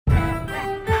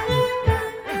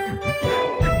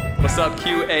What's up,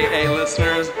 QAA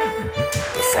listeners?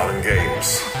 The fun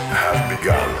games have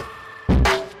begun.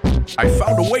 I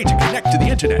found a way to connect to the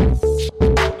internet.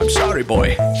 I'm sorry,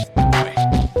 boy.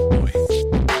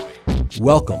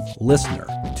 Welcome, listener,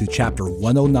 to Chapter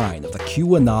 109 of the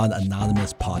QAnon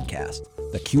Anonymous podcast,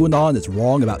 the QAnon is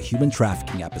Wrong About Human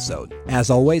Trafficking episode. As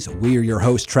always, we are your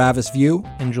hosts, Travis View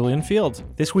and Julian Fields.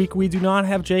 This week, we do not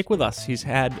have Jake with us. He's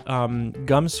had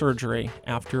gum surgery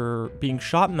after being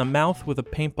shot in the mouth with a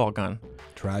paintball gun.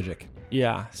 Tragic.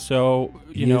 Yeah, so,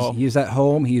 He's at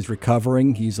home, he's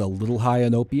recovering, he's a little high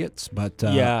on opiates, but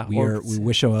we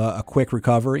wish him a quick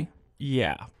recovery.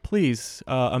 Yeah, please,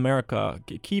 America,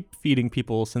 keep feeding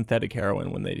people synthetic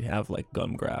heroin when they have,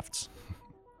 gum grafts.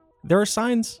 There are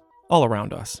signs all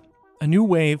around us. A new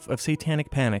wave of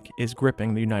satanic panic is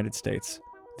gripping the United States,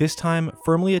 this time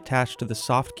firmly attached to the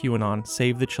soft QAnon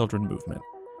Save the Children movement.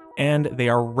 And they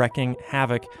are wreaking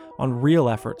havoc on real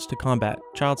efforts to combat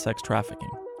child sex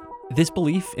trafficking. This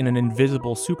belief in an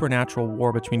invisible supernatural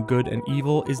war between good and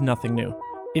evil is nothing new.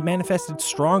 It manifested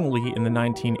strongly in the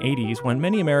 1980s when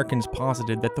many Americans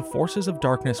posited that the forces of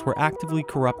darkness were actively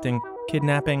corrupting,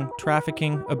 kidnapping,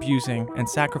 trafficking, abusing, and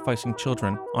sacrificing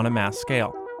children on a mass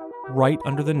scale, right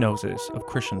under the noses of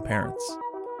Christian parents.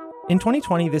 In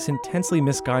 2020, this intensely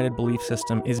misguided belief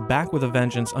system is back with a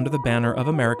vengeance under the banner of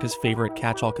America's favorite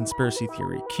catch-all conspiracy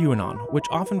theory, QAnon, which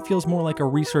often feels more like a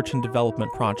research and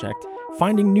development project,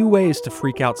 finding new ways to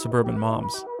freak out suburban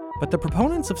moms. But the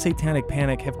proponents of satanic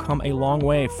panic have come a long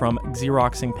way from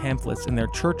Xeroxing pamphlets in their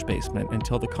church basement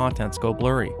until the contents go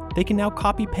blurry. They can now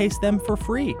copy-paste them for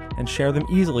free and share them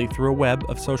easily through a web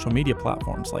of social media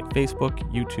platforms like Facebook,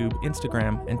 YouTube,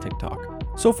 Instagram, and TikTok.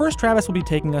 So first, Travis will be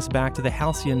taking us back to the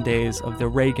halcyon days of the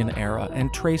Reagan era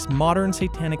and trace modern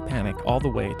satanic panic all the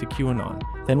way to QAnon.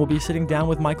 Then we'll be sitting down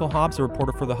with Michael Hobbs, a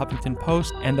reporter for the Huffington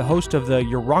Post and the host of the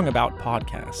You're Wrong About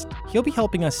podcast. He'll be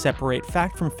helping us separate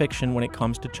fact from fiction when it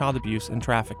comes to child abuse and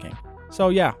trafficking. So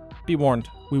yeah, be warned,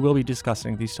 we will be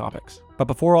discussing these topics. But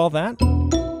before all that,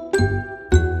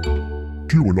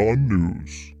 QAnon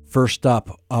News. First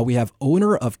up, we have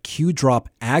owner of Q-drop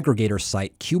aggregator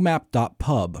site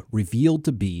QMAP.pub revealed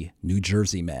to be New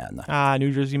Jersey man.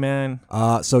 New Jersey man.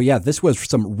 This was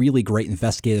some really great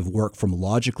investigative work from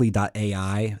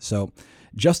Logically.ai. So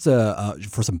just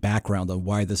for some background on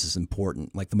why this is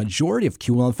important, the majority of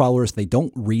QAnon followers, they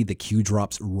don't read the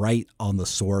Q-drops right on the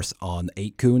source on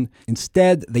 8kun.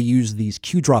 Instead, they use these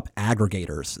Q-drop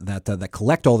aggregators that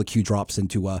collect all the Q-drops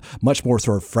into a much more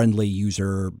sort of friendly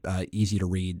user, easy to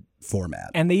read format.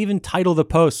 And they even title the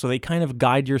post, so they kind of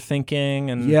guide your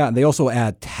thinking. And yeah, and they also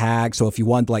add tags. So if you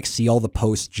want to see all the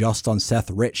posts just on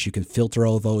Seth Rich, you can filter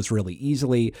all those really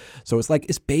easily. So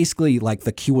it's basically like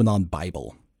the QAnon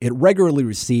Bible. It regularly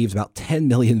receives about 10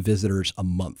 million visitors a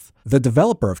month. The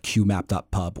developer of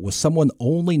QMAP.pub was someone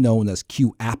only known as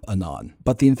QAppanon,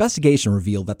 but the investigation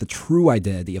revealed that the true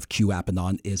identity of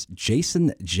QAppanon is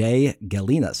Jason J.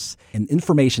 Galinas, an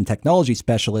information technology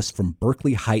specialist from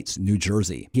Berkeley Heights, New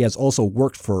Jersey. He has also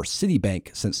worked for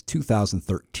Citibank since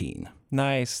 2013.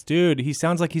 Nice. Dude, he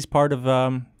sounds like he's part of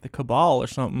the cabal or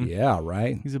something. Yeah,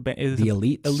 right. He's the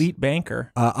elite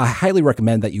banker. I highly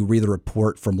recommend that you read the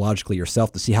report from Logically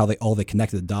yourself to see how they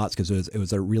connected the dots, because it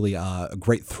was a really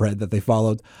great thread that they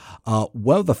followed.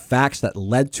 One of the facts that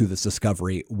led to this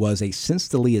discovery was a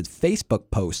since-deleted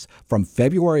Facebook post from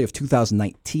February of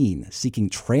 2019 seeking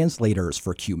translators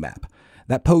for QMAP.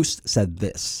 That post said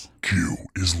this: Q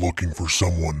is looking for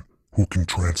someone who can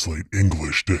translate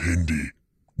English to Hindi.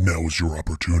 Now is your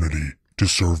opportunity to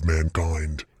serve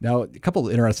mankind. Now, a couple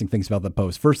of interesting things about the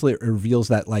post. Firstly, it reveals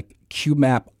that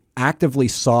QMAP actively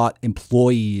sought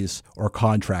employees or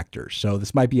contractors. So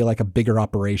this might be a bigger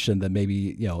operation than maybe,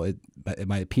 it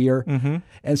might appear. Mm-hmm.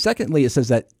 And secondly, it says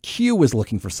that Q is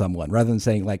looking for someone rather than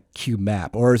saying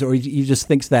QMAP. Or he just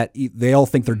thinks that they all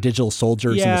think they're digital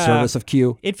soldiers in the service of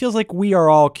Q. It feels like we are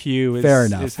all Q. Fair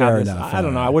enough. I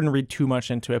don't know. I wouldn't read too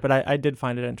much into it, but I did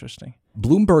find it interesting.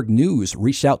 Bloomberg News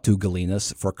reached out to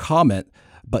Galinas for comment,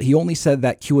 but he only said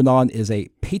that QAnon is a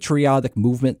patriotic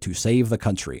movement to save the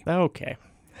country. Okay.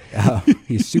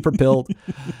 He's super pilled.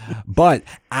 But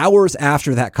hours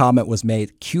after that comment was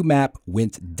made, QMAP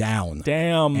went down.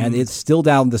 Damn. And it's still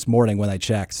down this morning when I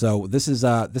checked. So this is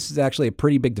actually a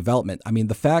pretty big development. I mean,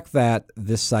 the fact that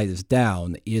this site is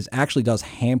down actually does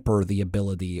hamper the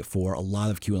ability for a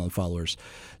lot of QAnon followers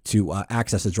to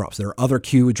access the drops. There are other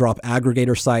Q drop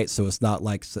aggregator sites, so it's not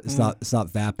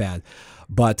not that bad.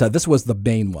 But this was the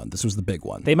main one. This was the big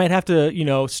one. They might have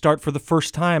to, start for the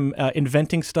first time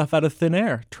inventing stuff out of thin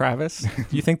air, Travis.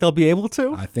 Do you think they'll be able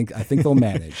to? I think they'll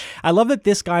manage. I love that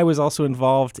this guy was also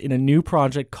involved in a new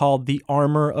project called the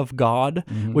Armor of God,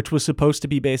 which was supposed to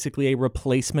be basically a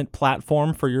replacement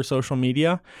platform for your social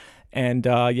media. And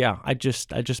it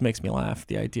just makes me laugh,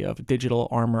 the idea of digital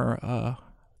armor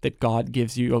that God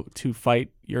gives you to fight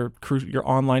your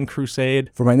online crusade.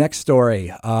 For my next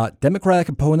story, Democratic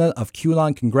opponent of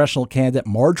QAnon congressional candidate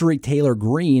Marjorie Taylor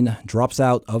Greene drops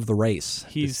out of the race.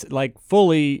 He's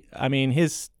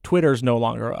his Twitter's no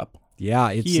longer up.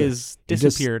 Yeah, he is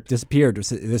disappeared. Disappeared.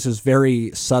 This is very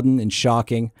sudden and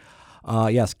shocking.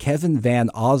 Yes, Kevin Van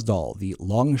Osdol, the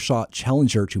long shot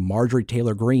challenger to Marjorie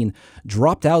Taylor Greene,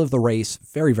 dropped out of the race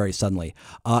very, very suddenly.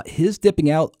 His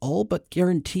dipping out all but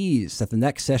guarantees that the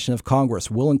next session of Congress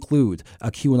will include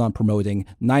a QAnon promoting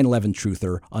 9/11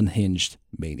 truther, unhinged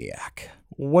maniac.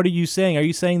 What are you saying? Are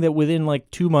you saying that within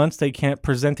 2 months they can't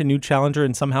present a new challenger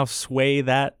and somehow sway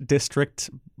that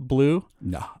district blue?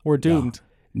 No. We're doomed.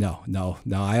 No.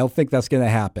 I don't think that's going to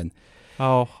happen.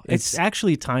 Oh, it's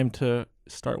actually time to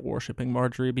start worshiping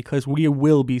Marjorie, because we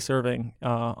will be serving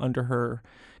under her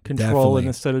control Definitely. in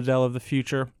the citadel of the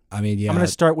future. I mean, yeah. I'm going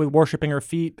to start with worshiping her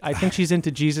feet. I think she's into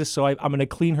Jesus, so I'm going to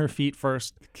clean her feet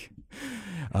first.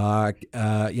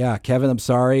 Kevin, I'm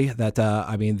sorry that,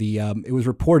 it was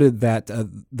reported that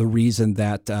the reason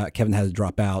that Kevin had to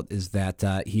drop out is that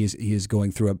he is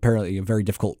going through apparently a very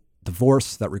difficult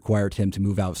divorce that required him to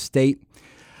move out of state.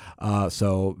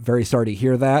 So very sorry to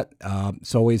hear that.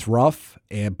 It's always rough,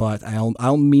 but I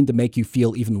don't mean to make you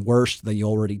feel even worse than you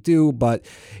already do, but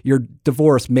your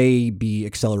divorce may be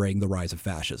accelerating the rise of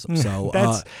fascism. So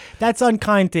that's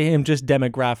unkind to him just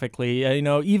demographically.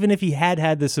 Even if he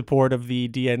had the support of the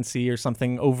DNC or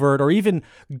something overt, or even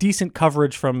decent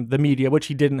coverage from the media, which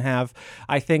he didn't have,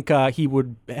 I think he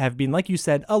would have been, like you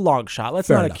said, a long shot. Let's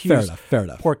not accuse fair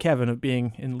enough. poor Kevin of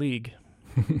being in league.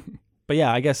 But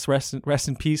yeah, I guess rest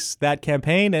in peace that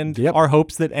campaign, and our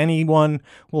hopes that anyone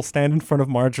will stand in front of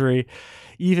Marjorie,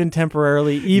 even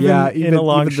temporarily, even in a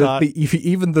long shot.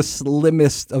 Even the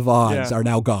slimmest of odds are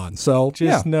now gone. So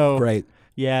just know, great.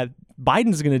 Yeah,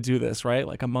 Biden's going to do this, right?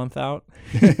 Like a month out.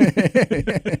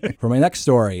 For my next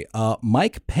story,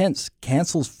 Mike Pence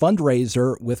cancels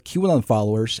fundraiser with QAnon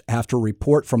followers after a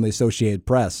report from the Associated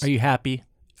Press. Are you happy?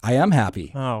 I am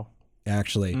happy. Oh.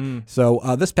 Actually. So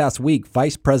this past week,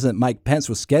 Vice President Mike Pence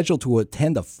was scheduled to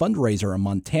attend a fundraiser in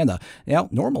Montana. Now,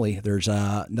 normally there's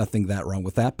nothing that wrong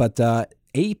with that, but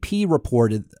AP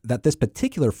reported that this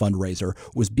particular fundraiser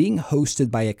was being hosted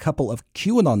by a couple of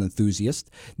QAnon enthusiasts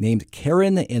named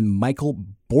Karen and Michael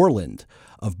Borland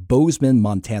of Bozeman,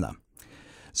 Montana.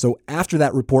 So after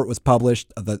that report was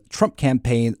published, the Trump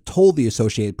campaign told the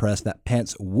Associated Press that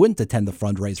Pence wouldn't attend the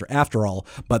fundraiser after all,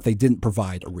 but they didn't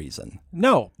provide a reason.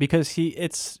 No, because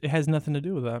it has nothing to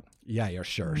do with that. Yeah,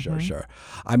 sure.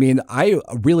 I mean, I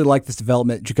really like this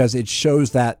development because it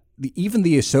shows that even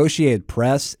the Associated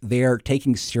Press, they're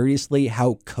taking seriously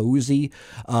how cozy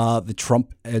the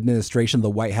Trump administration, the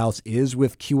White House, is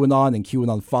with QAnon and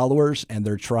QAnon followers, and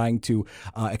they're trying to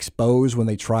expose when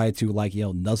they try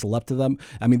to nuzzle up to them.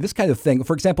 I mean, this kind of thing.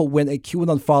 For example, when a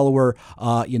QAnon follower,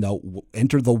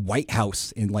 entered the White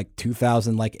House in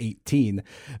 2018,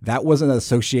 that wasn't an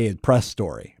Associated Press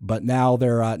story. But now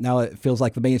now it feels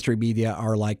like the mainstream media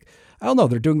are I don't know,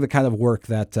 they're doing the kind of work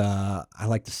that I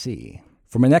like to see.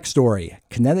 For my next story,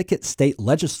 Connecticut state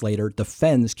legislator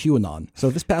defends QAnon. So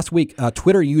this past week,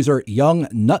 Twitter user Young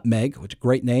Nutmeg, which is a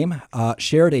great name,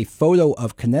 shared a photo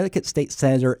of Connecticut State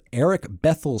Senator Eric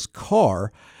Bethel's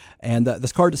car. And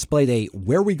this car displayed a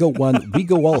 "Where We Go One, We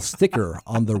Go All" sticker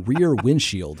on the rear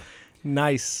windshield.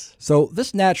 Nice. So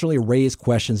this naturally raised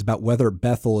questions about whether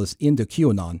Bethel is into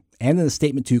QAnon. And in a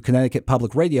statement to Connecticut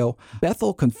Public Radio,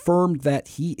 Bethel confirmed that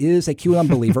he is a QAnon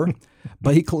believer,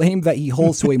 but he claimed that he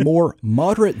holds to a more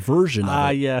moderate version of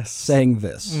it, yes. saying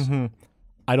this. Mm-hmm.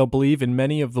 I don't believe in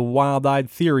many of the wild-eyed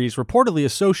theories reportedly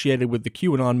associated with the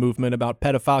QAnon movement about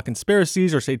pedophile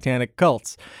conspiracies or satanic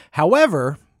cults.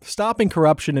 However, stopping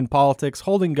corruption in politics,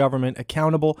 holding government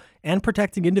accountable, and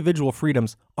protecting individual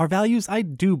freedoms are values I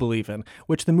do believe in,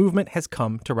 which the movement has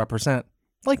come to represent.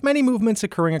 Like many movements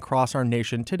occurring across our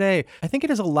nation today, I think it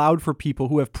has allowed for people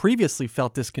who have previously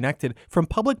felt disconnected from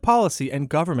public policy and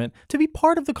government to be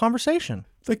part of the conversation.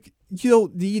 You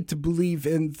don't need to believe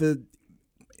in the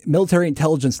military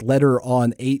intelligence letter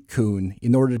on 8kun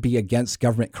in order to be against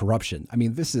government corruption. I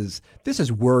mean, this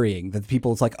is worrying that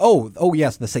people, it's oh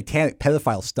yes, the satanic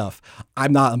pedophile stuff,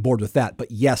 I'm not on board with that. But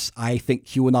yes, I think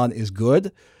QAnon is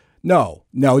good. No.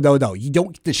 You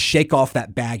don't get to shake off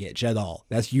that baggage at all.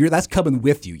 That's coming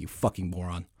with you, you fucking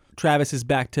moron. Travis is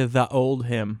back to the old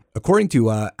him. According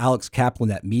to Alex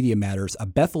Kaplan at Media Matters,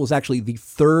 Bethel is actually the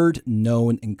third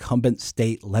known incumbent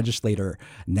state legislator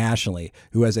nationally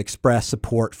who has expressed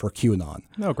support for QAnon.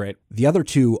 Oh, great. The other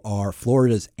two are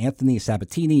Florida's Anthony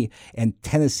Sabatini and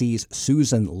Tennessee's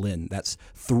Susan Lin. That's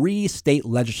three state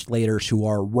legislators who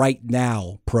are right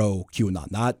now pro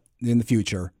QAnon, not in the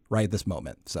future, right at this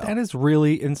moment. So that is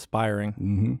really inspiring.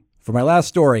 Mm-hmm. For my last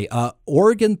story,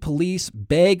 Oregon police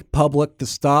beg public to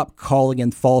stop calling in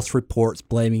false reports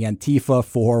blaming Antifa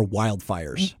for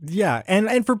wildfires. Yeah,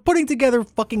 and for putting together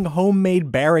fucking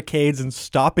homemade barricades and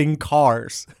stopping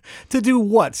cars. To do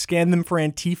what? Scan them for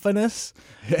Antifa-ness?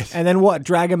 And then what?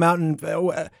 Drag them out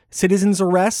and citizens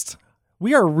arrest?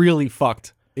 We are really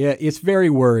fucked. Yeah, it's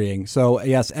very worrying. So,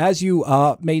 yes, as you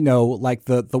may know, like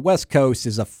the West Coast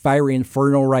is a fiery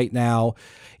inferno right now.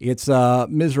 It's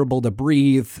miserable to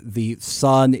breathe. The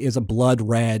sun is a blood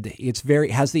red. It's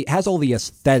has all the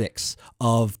aesthetics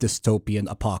of dystopian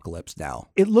apocalypse now.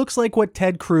 It looks like what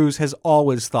Ted Cruz has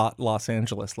always thought Los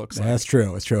Angeles looks like. That's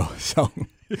true. It's true. So,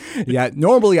 yeah,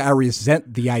 normally I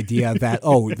resent the idea that,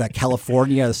 that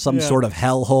California is some sort of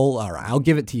hellhole. All right, I'll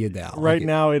give it to you now. Right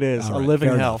now it is a living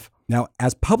hell. Enough. Now,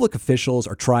 as public officials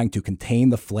are trying to contain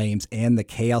the flames and the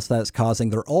chaos that it's causing,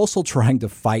 they're also trying to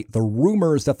fight the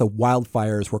rumors that the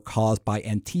wildfires were caused by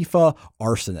Antifa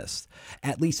arsonists.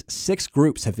 At least 6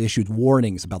 groups have issued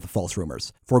warnings about the false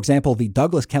rumors. For example, the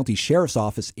Douglas County Sheriff's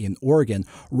Office in Oregon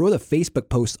wrote a Facebook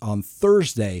post on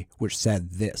Thursday which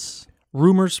said this.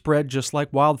 Rumors spread just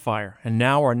like wildfire, and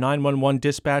now our 911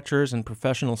 dispatchers and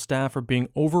professional staff are being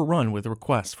overrun with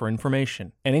requests for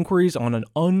information and inquiries on an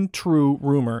untrue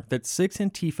rumor that 6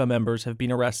 Antifa members have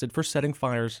been arrested for setting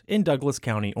fires in Douglas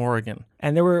County, Oregon.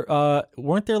 And there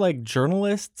weren't there like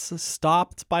journalists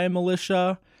stopped by a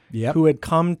militia? Yep. Who had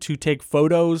come to take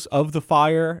photos of the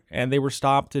fire, and they were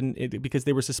stopped because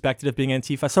they were suspected of being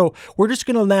Antifa. So we're just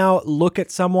going to now look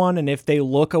at someone, and if they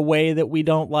look a way that we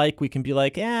don't like, we can be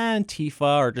like,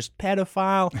 Antifa or just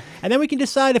pedophile. And then we can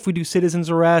decide if we do citizen's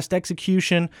arrest,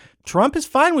 execution. Trump is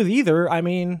fine with either. I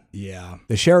mean... Yeah.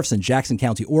 The sheriffs in Jackson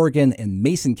County, Oregon, and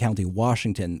Mason County,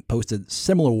 Washington posted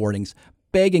similar warnings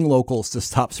begging locals to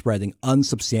stop spreading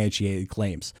unsubstantiated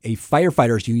claims. A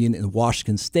firefighters union in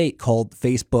Washington state called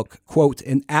Facebook, quote,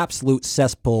 an absolute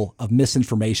cesspool of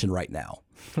misinformation right now.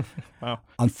 Wow.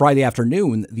 On Friday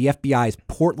afternoon, the FBI's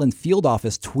Portland field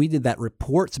office tweeted that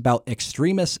reports about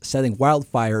extremists setting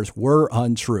wildfires were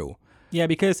untrue. Yeah,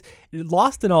 because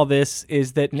lost in all this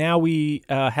is that now we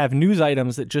have news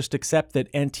items that just accept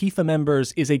that Antifa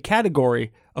members is a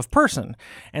category of person.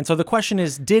 And so the question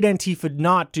is, did Antifa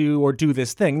not do or do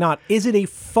this thing? Not, is it a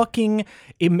fucking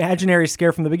imaginary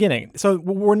scare from the beginning? So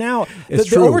we're now,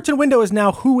 the Overton window is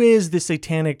now, who is the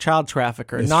satanic child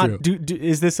trafficker? It's not,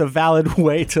 is this a valid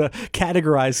way to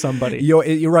categorize somebody?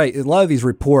 You're right. A lot of these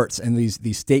reports and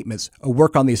these statements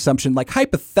work on the assumption, like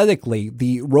hypothetically,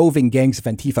 the roving gangs of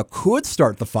Antifa could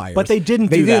start the fires. But they didn't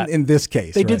do that. They didn't in this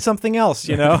case. They did something else,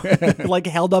 like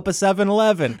held up a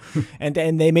 7-Eleven.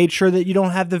 And they made sure that you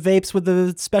don't have the vapes with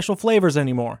the special flavors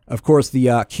anymore. Of course, the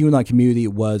QAnon community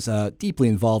was deeply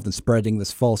involved in spreading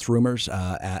this false rumors,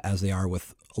 as they are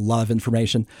with a lot of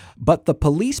information. But the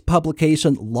police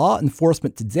publication Law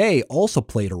Enforcement Today also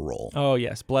played a role. Oh,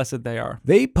 yes. Blessed they are.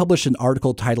 They published an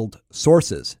article titled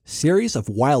Sources, Series of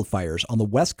Wildfires on the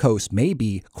West Coast May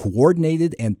Be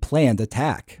Coordinated and Planned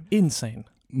Attack. Insane.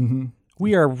 Mm-hmm.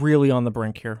 We are really on the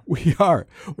brink here. We are.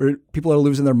 People are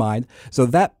losing their mind. So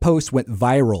that post went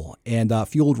viral and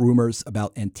fueled rumors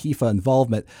about Antifa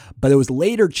involvement, but it was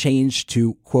later changed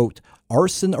to, quote,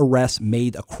 arson arrests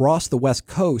made across the West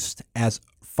Coast as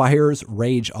fires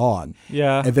rage on.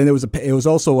 Yeah. And then it was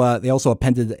also they also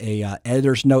appended a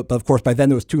editor's note, but of course by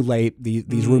then it was too late.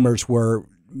 These rumors were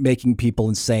making people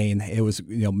insane. It was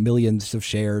millions of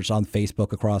shares on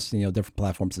Facebook across different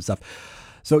platforms and stuff.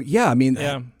 So yeah, I mean.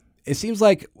 Yeah. It seems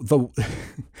like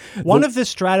one of the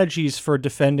strategies for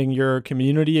defending your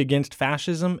community against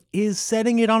fascism is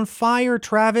setting it on fire,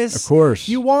 Travis. Of course.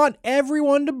 You want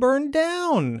everyone to burn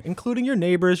down, including your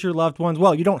neighbors, your loved ones.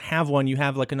 Well, you don't have one. You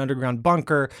have like an underground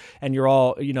bunker and you're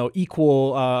all,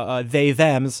 equal they,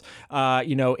 thems,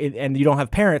 and you don't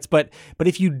have parents. But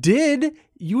if you did,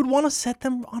 you would want to set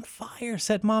them on fire,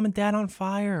 set mom and dad on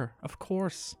fire, of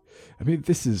course. I mean,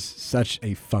 this is such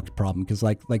a fucked problem because,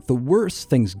 like the worse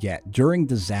things get during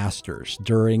disasters,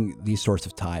 during these sorts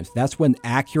of times, that's when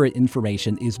accurate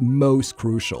information is most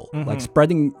crucial. Like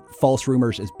spreading false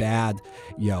rumors is bad,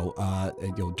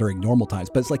 during normal times,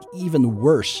 but it's like even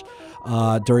worse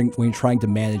when you're trying to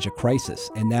manage a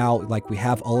crisis. And now, like, we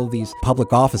have all of these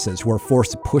public offices who are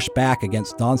forced to push back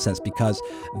against nonsense because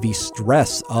the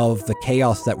stress of the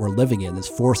chaos that we're living in is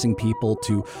forcing people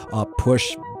to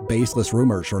push baseless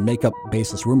rumors or make up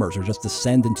baseless rumors or just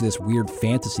descend into this weird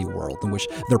fantasy world in which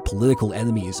their political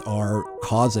enemies are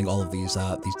causing all of these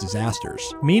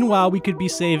disasters. Meanwhile, we could be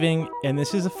saving, and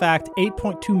this is a fact,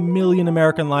 8.2 million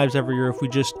American lives every year if we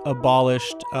just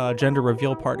abolished gender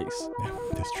reveal parties.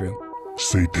 That's true.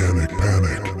 Satanic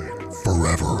panic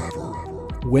forever.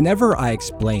 Whenever I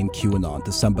explain QAnon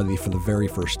to somebody for the very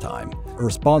first time, a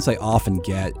response I often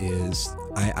get is,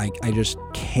 I just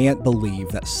can't believe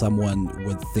that someone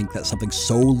would think that something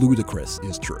so ludicrous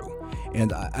is true.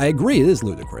 And I agree, it is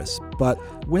ludicrous. But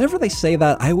whenever they say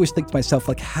that, I always think to myself,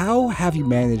 like, how have you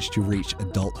managed to reach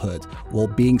adulthood while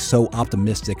being so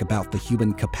optimistic about the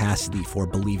human capacity for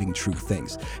believing true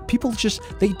things? People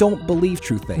they don't believe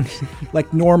true things.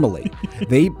 Like, normally.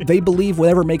 They believe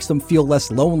whatever makes them feel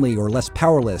less lonely or less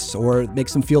powerless or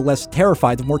makes them feel less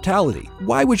terrified of mortality.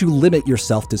 Why would you limit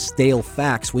yourself to stale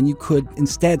facts when you could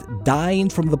instead dine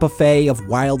from the buffet of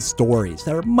wild stories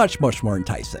that are much, much more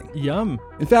enticing? Yum.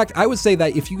 In fact, I would say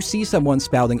that if you see someone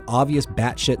spouting obvious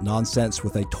batshit nonsense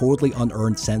with a totally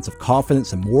unearned sense of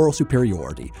confidence and moral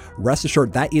superiority, rest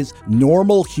assured that is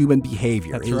normal human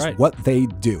behavior. That's it is right. what they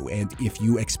do. And if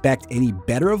you expect any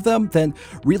better of them, then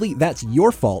really that's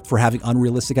your fault for having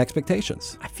unrealistic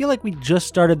expectations. I feel like we just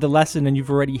started the lesson and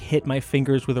you've already hit my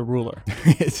fingers with a ruler.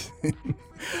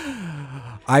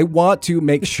 I want to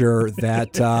make sure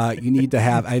that you need to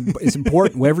have, it's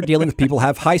important whenever dealing with people,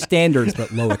 have high standards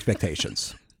but low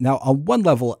expectations. Now, on one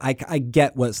level, I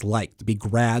get what it's like to be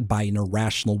grabbed by an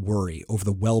irrational worry over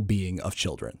the well-being of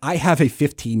children. I have a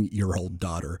 15-year-old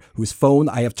daughter whose phone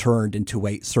I have turned into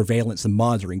a surveillance and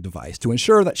monitoring device to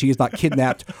ensure that she is not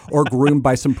kidnapped or groomed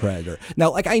by some predator.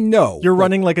 Now, like, I know You're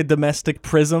running like a domestic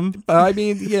prism. I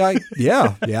mean, yeah,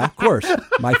 of course.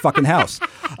 My fucking house.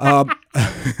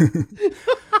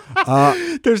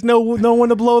 There's no one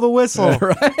to blow the whistle.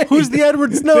 Right? Who's the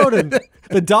Edward Snowden?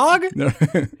 The dog?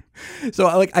 So,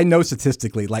 like, I know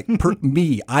statistically, like,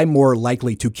 I'm more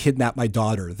likely to kidnap my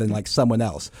daughter than, like, someone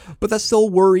else. But that still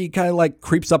worry kind of, like,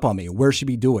 creeps up on me. Where she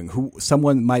be doing?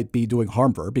 Someone might be doing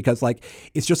harm for her because, like,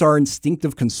 it's just our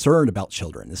instinctive concern about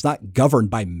children. It's not governed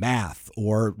by math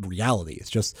or reality.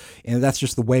 And that's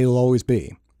just the way it'll always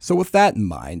be. So with that in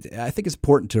mind, I think it's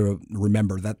important to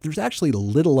remember that there's actually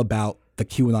little about the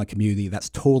QAnon community that's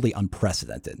totally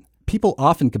unprecedented. People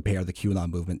often compare the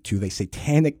QAnon movement to the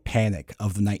satanic panic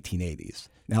of the 1980s.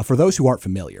 Now, for those who aren't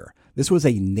familiar, this was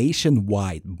a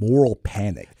nationwide moral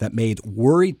panic that made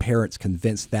worried parents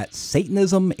convinced that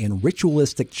Satanism and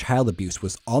ritualistic child abuse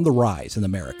was on the rise in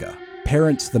America.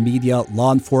 Parents, the media,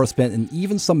 law enforcement, and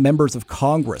even some members of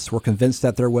Congress were convinced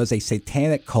that there was a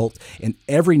satanic cult in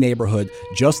every neighborhood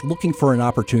just looking for an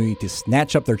opportunity to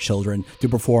snatch up their children to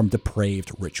perform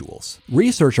depraved rituals.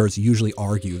 Researchers usually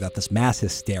argue that this mass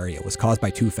hysteria was caused by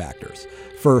two factors.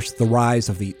 First, the rise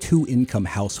of the two-income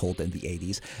household in the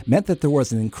 80s meant that there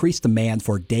was an increased demand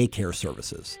for daycare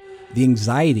services. The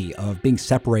anxiety of being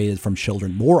separated from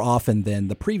children more often than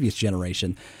the previous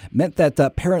generation meant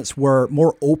that parents were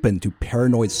more open to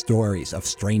paranoid stories of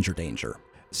stranger danger.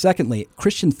 Secondly,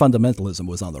 Christian fundamentalism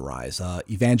was on the rise.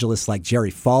 Evangelists like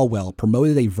Jerry Falwell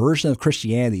promoted a version of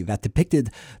Christianity that depicted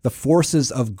the forces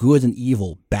of good and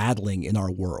evil battling in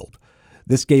our world.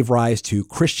 This gave rise to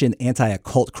Christian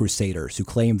anti-occult crusaders who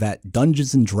claimed that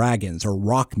Dungeons and Dragons or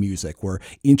rock music were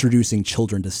introducing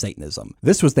children to Satanism.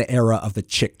 This was the era of the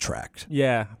Chick tract.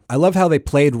 Yeah. I love how they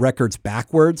played records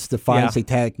backwards to find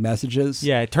satanic messages.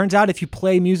 Yeah, it turns out if you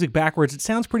play music backwards, it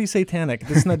sounds pretty satanic.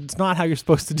 It's not how you're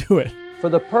supposed to do it. For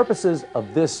the purposes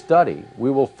of this study,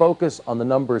 we will focus on the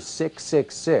number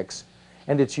 666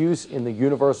 and its use in the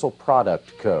Universal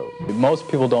Product Code. Most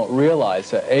people don't realize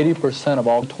that 80% of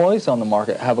all toys on the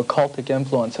market have occultic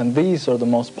influence, and these are the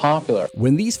most popular.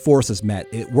 When these forces met,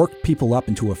 it worked people up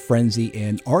into a frenzy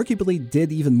and arguably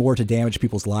did even more to damage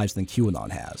people's lives than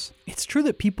QAnon has. It's true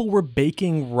that people were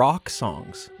baking rock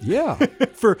songs. Yeah.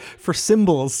 for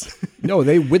symbols. No,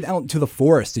 they went out into the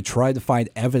forest to try to find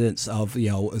evidence of,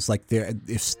 it's like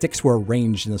if sticks were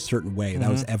arranged in a certain way, that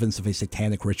was evidence of a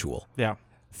satanic ritual. Yeah.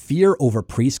 Fear over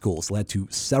preschools led to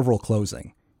several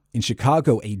closing. In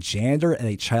Chicago, a janitor at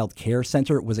a child care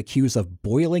center was accused of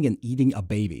boiling and eating a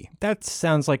baby. That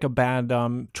sounds like a bad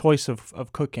choice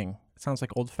of cooking. Sounds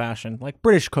like old-fashioned, like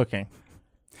British cooking.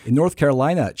 In North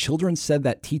Carolina, children said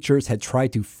that teachers had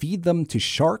tried to feed them to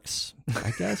sharks,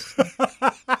 I guess.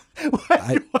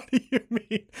 What do you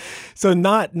mean? So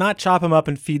not chop them up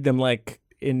and feed them like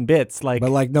in bits, like,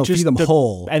 but like, no, just feed them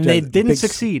whole. And they didn't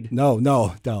succeed.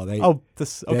 No.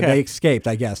 They escaped,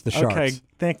 I guess, the sharks. Okay,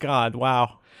 thank God.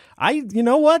 Wow. You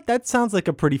know what? That sounds like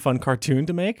a pretty fun cartoon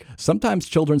to make. Sometimes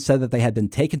children said that they had been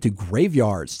taken to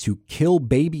graveyards to kill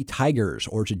baby tigers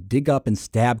or to dig up and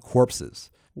stab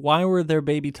corpses. Why were there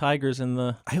baby tigers in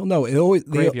the I don't know.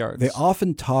 graveyards? They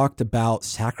often talked about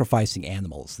sacrificing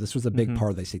animals. This was a big part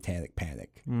of the Satanic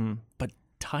Panic. But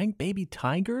baby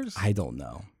tigers? I don't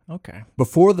know. Okay.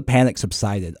 Before the panic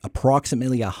subsided,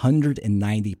 approximately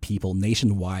 190 people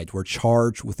nationwide were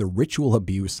charged with the ritual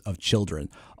abuse of children,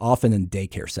 often in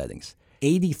daycare settings.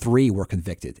 83 were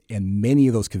convicted, and many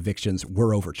of those convictions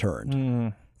were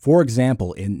overturned. For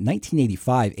example, in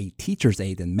 1985, a teacher's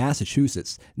aide in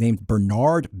Massachusetts named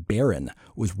Bernard Barron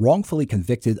was wrongfully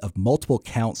convicted of multiple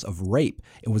counts of rape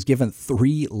and was given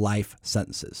 3 life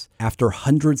sentences. After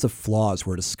hundreds of flaws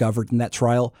were discovered in that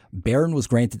trial, Barron was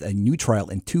granted a new trial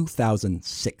in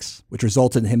 2006, which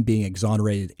resulted in him being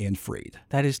exonerated and freed.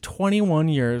 That is 21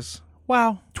 years.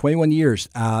 Wow. 21 years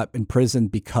in prison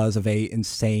because of a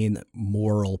insane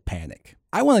moral panic.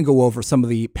 I want to go over some of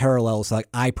the parallels that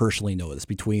I personally noticed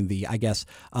between the, I guess,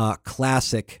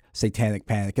 classic Satanic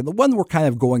Panic and the one we're kind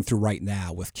of going through right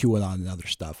now with QAnon and other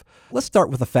stuff. Let's start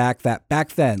with the fact that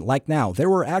back then, like now, there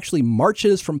were actually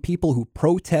marches from people who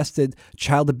protested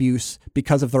child abuse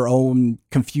because of their own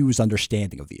confused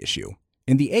understanding of the issue.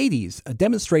 In the 80s,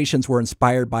 demonstrations were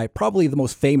inspired by probably the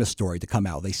most famous story to come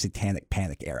out of the Satanic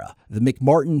Panic era, the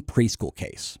McMartin preschool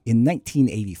case. In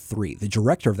 1983, the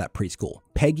director of that preschool,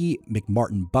 Peggy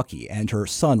McMartin Bucky, and her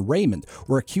son Raymond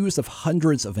were accused of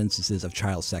hundreds of instances of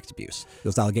child sex abuse.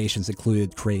 Those allegations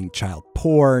included creating child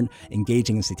porn,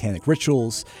 engaging in satanic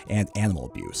rituals, and animal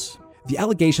abuse. The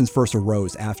allegations first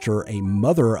arose after a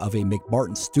mother of a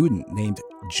McMartin student named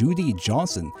Judy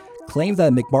Johnson claimed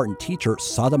that a McMartin teacher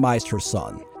sodomized her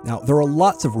son. Now, there are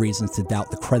lots of reasons to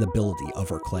doubt the credibility of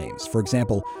her claims. For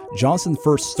example, Johnson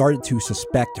first started to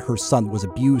suspect her son was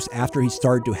abused after he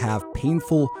started to have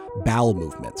painful bowel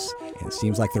movements. And it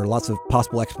seems like there are lots of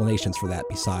possible explanations for that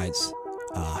besides,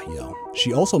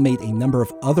 She also made a number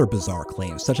of other bizarre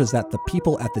claims, such as that the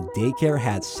people at the daycare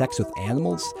had sex with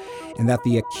animals and that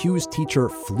the accused teacher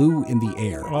flew in the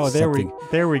air. Oh,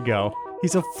 there we go.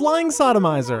 He's a flying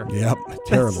sodomizer. Yep,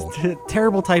 terrible.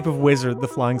 Terrible type of wizard, the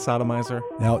flying sodomizer.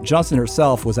 Now, Johnson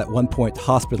herself was at one point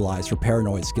hospitalized for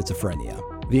paranoid schizophrenia.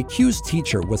 The accused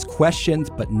teacher was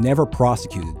questioned but never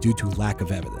prosecuted due to lack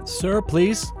of evidence. Sir,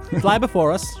 please, fly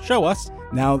before us. Show us.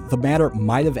 Now, the matter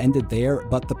might have ended there,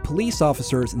 but the police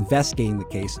officers investigating the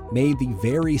case made the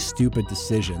very stupid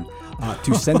decision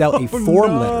to send out a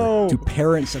form letter to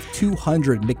parents of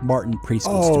 200 McMartin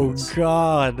preschool students. Oh,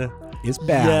 God. It's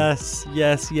bad.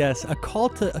 Yes. A call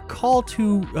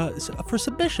to for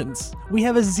submissions. We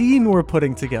have a zine we're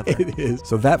putting together. It is.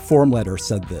 So that form letter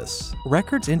said this.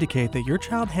 Records indicate that your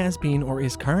child has been or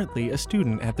is currently a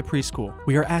student at the preschool.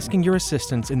 We are asking your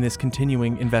assistance in this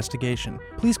continuing investigation.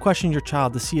 Please question your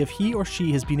child to see if he or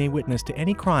she has been a witness to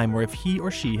any crime or if he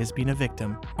or she has been a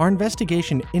victim. Our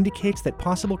investigation indicates that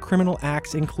possible criminal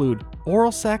acts include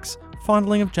oral sex,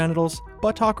 fondling of genitals,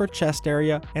 buttock or chest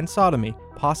area, and sodomy,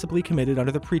 possibly committed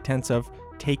under the pretense of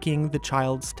taking the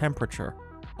child's temperature.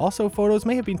 Also, photos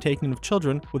may have been taken of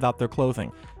children without their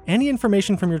clothing. Any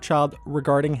information from your child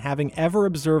regarding having ever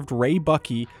observed Ray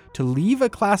Bucky to leave a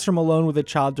classroom alone with a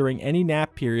child during any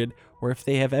nap period, or if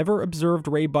they have ever observed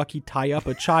Ray Bucky tie up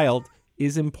a child,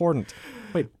 is important.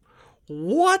 Wait,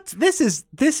 what? This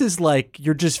is like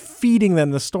you're just feeding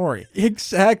them the story.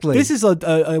 Exactly. This is a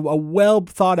well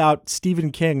thought out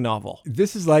Stephen King novel.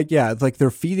 This is like, it's like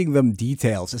they're feeding them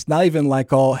details. It's not even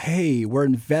like, hey, we're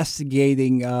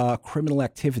investigating criminal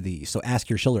activity, so ask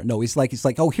your children. No, it's like,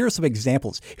 oh, here are some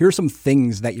examples. Here are some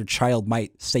things that your child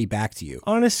might say back to you.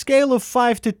 On a scale of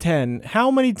 5 to 10,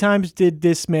 how many times did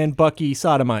this man Bucky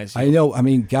sodomize you? I know. I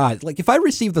mean, God, like if I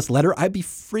received this letter, I'd be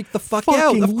freaked the fuck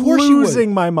out. Of course you would.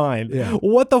 Losing my mind. Yeah.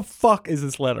 What the fuck is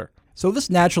this letter? So this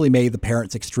naturally made the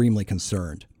parents extremely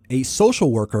concerned. A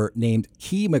social worker named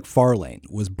Key McFarlane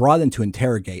was brought in to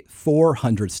interrogate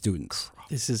 400 students.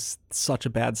 This is such a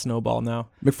bad snowball now.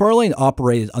 McFarlane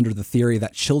operated under the theory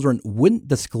that children wouldn't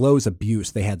disclose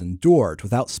abuse they had endured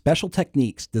without special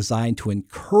techniques designed to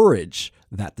encourage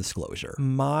that disclosure.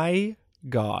 My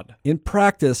God. In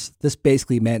practice, this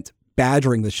basically meant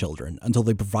badgering the children until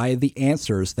they provided the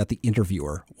answers that the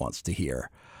interviewer wants to hear.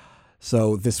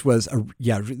 So this was,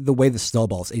 the way the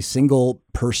snowballs, a single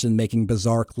person making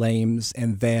bizarre claims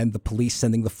and then the police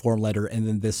sending the form letter and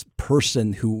then this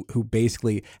person who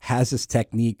basically has this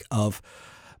technique of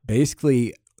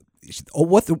basically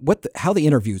how the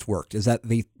interviews worked is that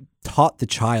they taught the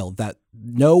child that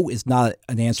no is not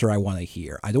an answer I want to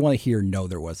hear. I don't want to hear no,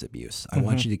 there was abuse. I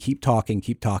want you to keep talking.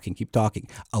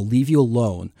 I'll leave you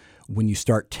alone when you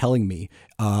start telling me,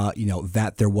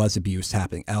 that there was abuse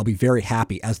happening. I'll be very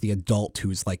happy as the adult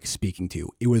who's like speaking to you.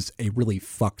 It was a really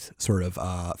fucked sort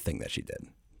of thing that she did.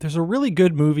 There's a really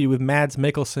good movie with Mads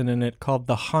Mikkelsen in it called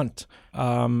The Hunt,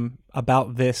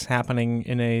 about this happening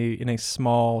in a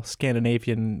small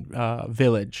Scandinavian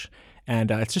village. And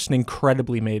it's just an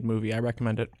incredibly made movie. I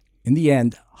recommend it. In the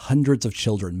end, hundreds of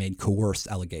children made coerced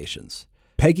allegations.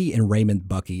 Peggy and Raymond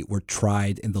Buckey were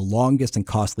tried in the longest and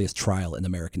costliest trial in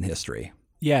American history.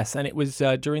 Yes, and it was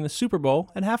during the Super Bowl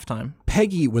at halftime.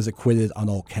 Peggy was acquitted on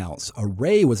all counts.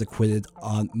 Ray was acquitted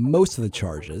on most of the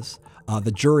charges.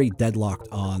 The jury deadlocked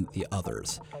on the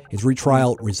others. His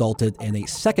retrial resulted in a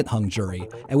second hung jury,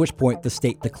 at which point the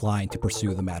state declined to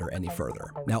pursue the matter any further.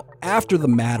 Now, after the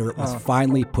matter was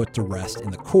finally put to rest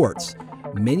in the courts,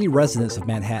 many residents of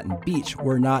Manhattan Beach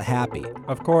were not happy.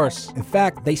 Of course. In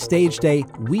fact, they staged a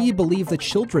We Believe the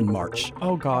Children march.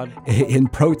 Oh, God. In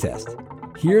protest.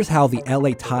 Here's how the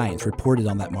LA Times reported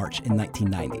on that march in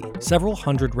 1990. Several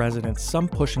hundred residents, some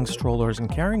pushing strollers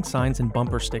and carrying signs and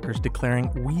bumper stickers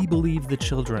declaring "We Believe the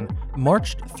Children,"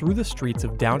 marched through the streets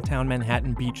of downtown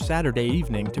Manhattan Beach Saturday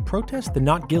evening to protest the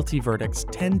not guilty verdicts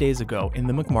 10 days ago in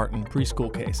the McMartin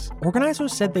preschool case.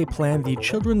 Organizers said they planned the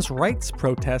children's rights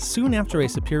protest soon after a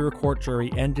Superior Court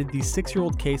jury ended the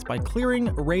 6-year-old case by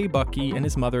clearing Ray Buckey and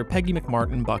his mother, Peggy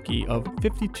McMartin Buckey, of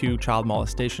 52 child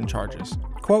molestation charges.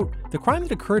 Quote, "The crime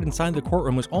that occurred inside the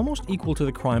courtroom was almost equal to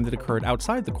the crime that occurred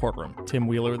outside the courtroom," Tim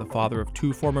Wheeler, the father of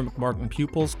 2 former McMartin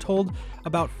pupils, told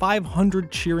about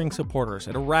 500 cheering supporters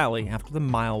at a rally after the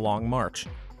mile-long march.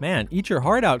 Man, eat your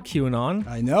heart out, QAnon.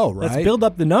 I know, right? Let's build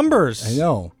up the numbers. I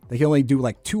know. They can only do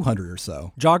like 200 or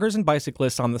so. Joggers and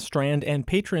bicyclists on the Strand and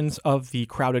patrons of the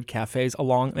crowded cafes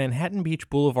along Manhattan Beach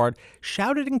Boulevard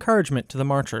shouted encouragement to the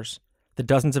marchers. The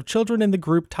dozens of children in the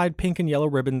group tied pink and yellow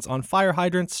ribbons on fire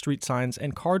hydrants, street signs,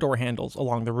 and car door handles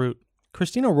along the route.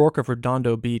 Christina Rourke of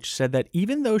Redondo Beach said that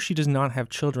even though she does not have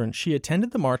children, she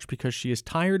attended the march because she is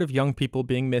tired of young people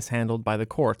being mishandled by the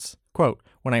courts. Quote,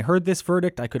 "When I heard this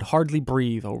verdict, I could hardly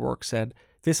breathe," O'Rourke said.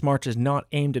 "This march is not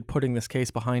aimed at putting this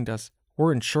case behind us.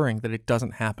 We're ensuring that it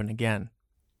doesn't happen again."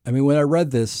 I mean, when I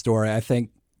read this story, I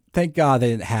think, thank God they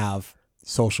didn't have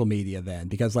social media then,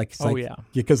 because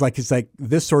it's like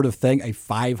this sort of thing, a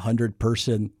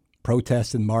 500-person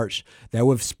protest and march, that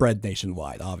would have spread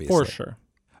nationwide, obviously. For sure.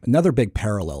 Another big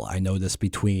parallel I noticed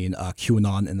between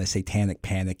QAnon and the Satanic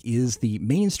Panic is the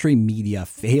mainstream media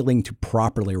failing to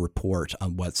properly report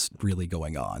on what's really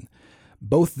going on.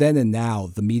 Both then and now,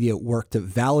 the media work to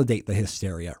validate the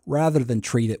hysteria rather than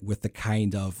treat it with the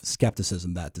kind of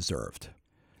skepticism that it deserved.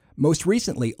 Most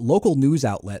recently, local news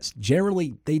outlets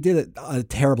they did a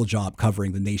terrible job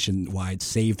covering the nationwide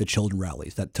Save the Children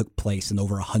rallies that took place in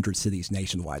over 100 cities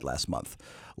nationwide last month.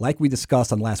 Like we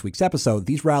discussed on last week's episode,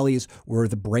 these rallies were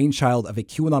the brainchild of a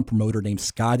QAnon promoter named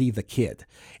Scotty the Kid,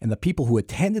 and the people who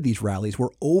attended these rallies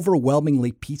were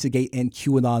overwhelmingly Pizzagate and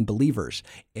QAnon believers.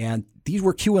 And these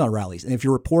were QAnon rallies, and if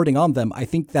you're reporting on them, I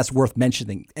think that's worth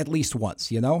mentioning at least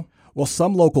once, you know? Well,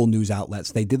 some local news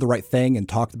outlets, they did the right thing and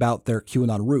talked about their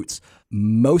QAnon roots.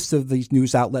 Most of these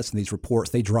news outlets and these reports,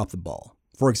 they dropped the ball.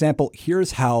 For example,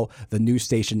 here's how the news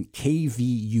station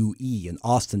KVUE in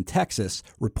Austin, Texas,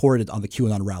 reported on the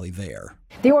QAnon rally there.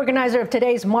 The organizer of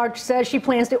today's march says she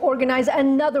plans to organize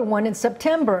another one in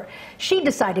September. She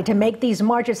decided to make these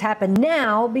marches happen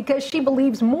now because she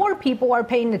believes more people are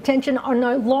paying attention on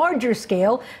a larger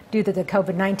scale due to the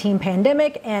COVID-19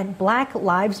 pandemic and Black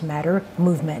Lives Matter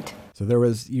movement. So there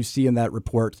was, you see in that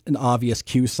report, an obvious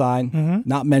Q sign,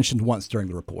 not mentioned once during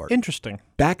the report. Interesting.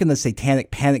 Back in the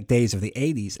Satanic Panic days of the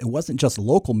 80s, it wasn't just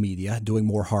local media doing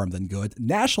more harm than good.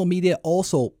 National media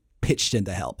also pitched in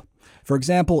to help. For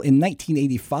example, in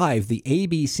 1985, the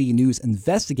ABC News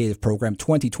investigative program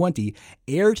 2020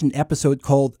 aired an episode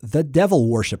called The Devil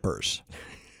Worshippers.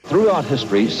 Throughout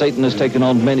history, Satan has taken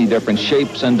on many different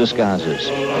shapes and disguises.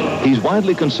 He's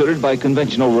widely considered by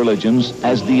conventional religions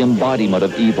as the embodiment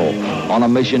of evil, on a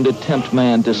mission to tempt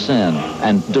man to sin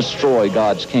and destroy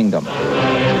God's kingdom.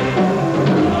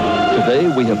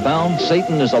 Today, we have found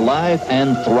Satan is alive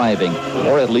and thriving,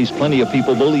 or at least plenty of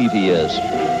people believe he is.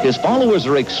 His followers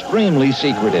are extremely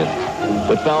secretive,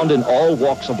 but found in all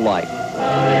walks of life.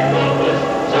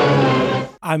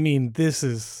 I mean, this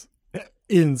is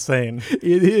insane.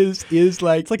 It is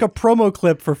like It's like a promo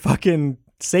clip for fucking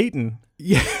Satan.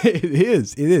 Yeah, it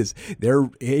is. It is. Their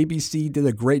ABC did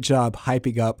a great job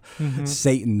hyping up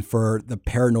Satan for the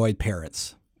paranoid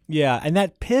parents. Yeah, and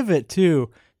that pivot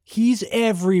too. He's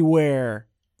everywhere,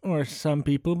 or some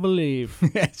people believe.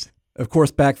 Yes. Of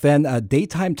course, back then,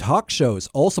 daytime talk shows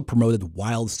also promoted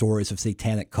wild stories of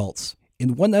satanic cults.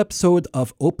 In one episode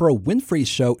of Oprah Winfrey's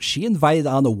show, she invited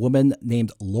on a woman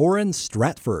named Lauren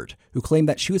Stratford, who claimed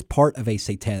that she was part of a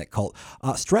satanic cult.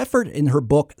 Stratford, in her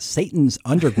book, Satan's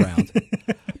Underground,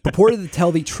 purported to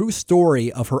tell the true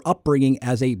story of her upbringing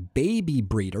as a baby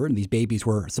breeder, and these babies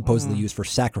were supposedly used for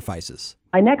sacrifices.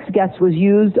 My next guest was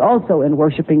used also in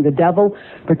worshiping the devil,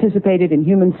 participated in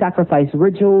human sacrifice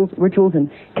rituals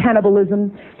and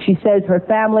cannibalism. She says her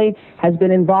family has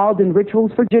been involved in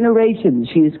rituals for generations.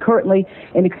 She is currently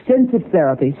in extensive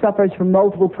therapy, suffers from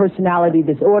multiple personality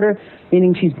disorder,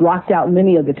 meaning she's blocked out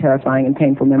many of the terrifying and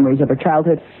painful memories of her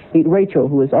childhood. Meet Rachel,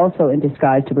 who is also in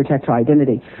disguise to protect her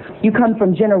identity. You come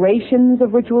from generations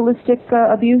of ritualistic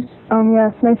abuse?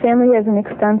 Yes, my family has an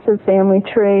extensive family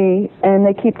tree, and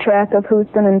they keep track of who's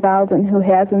been involved and who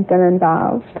hasn't been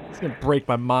involved. It's gonna break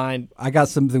my mind. I got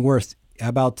something worse. How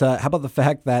about the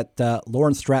fact that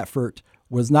Lauren Stratford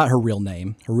was not her real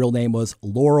name? Her real name was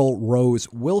Laurel Rose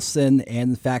Wilson,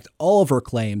 and in fact, all of her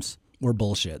claims were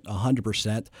bullshit,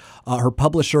 100%. Her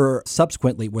publisher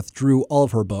subsequently withdrew all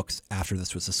of her books after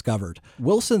this was discovered.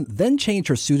 Wilson then changed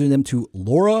her pseudonym to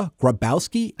Laura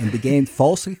Grabowski and began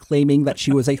falsely claiming that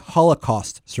she was a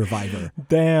Holocaust survivor.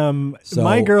 Damn, So-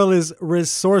 my girl is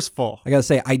resourceful. I gotta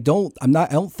say, I don't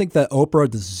think that Oprah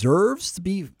deserves to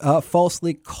be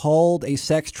falsely called a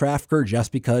sex trafficker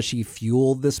just because she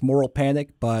fueled this moral panic,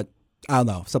 but I don't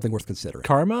know, something worth considering.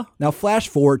 Karma? Now, flash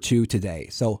forward to today.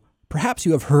 So perhaps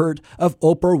you have heard of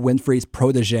Oprah Winfrey's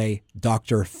protege,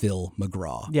 Dr. Phil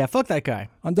McGraw. Yeah, fuck that guy.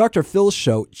 On Dr. Phil's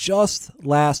show just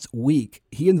last week,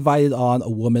 he invited on a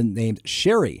woman named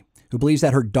Sherry, who believes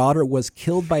that her daughter was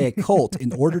killed by a cult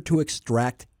in order to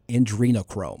extract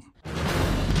adrenochrome.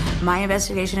 My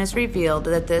investigation has revealed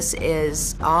that this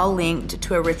is all linked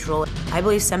to a ritual. I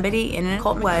believe somebody in a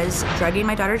cult was drugging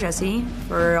my daughter Jessie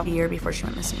for a year before she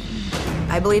went missing.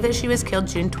 I believe that she was killed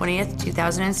June 20th,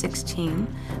 2016,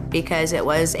 because it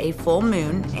was a full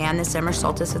moon and the summer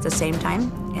solstice at the same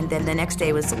time, and then the next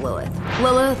day was Lilith.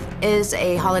 Lilith is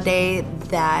a holiday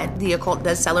that the occult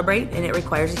does celebrate, and it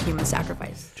requires a human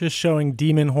sacrifice. Just showing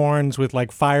demon horns with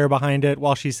like fire behind it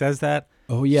while she says that.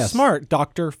 Oh, yes. Smart,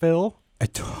 Dr. Phil.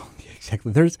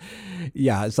 Exactly.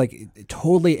 It's like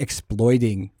totally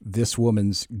exploiting this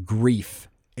woman's grief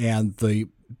and the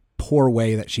poor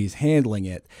way that she's handling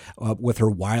it with her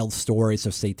wild stories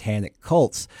of satanic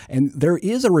cults. And there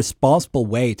is a responsible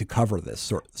way to cover this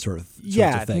sort of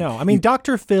thing. No. I mean,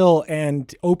 Dr. Phil and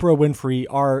Oprah Winfrey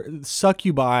are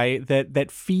succubi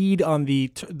that feed on the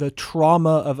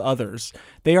trauma of others.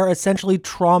 They are essentially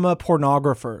trauma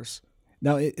pornographers.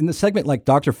 Now, in the segment, like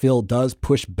Dr. Phil does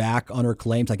push back on her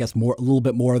claims, I guess a little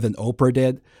bit more than Oprah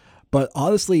did. But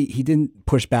honestly, he didn't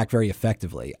push back very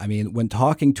effectively. I mean, when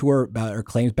talking to her about her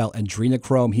claims about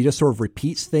adrenochrome, he just sort of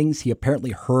repeats things he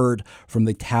apparently heard from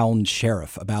the town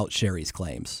sheriff about Sherry's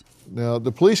claims. Now,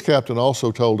 the police captain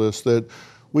also told us that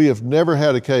we have never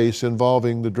had a case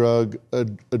involving the drug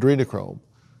adrenochrome.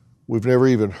 We've never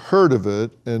even heard of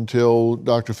it until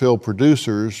Dr. Phil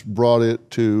producers brought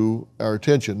it to our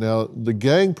attention. Now, the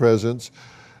gang presence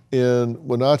in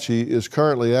Wenatchee is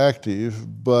currently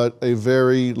active, but a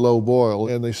very low boil,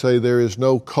 and they say there is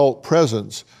no cult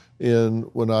presence in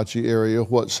Wenatchee area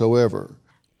whatsoever.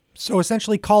 So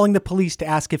essentially calling the police to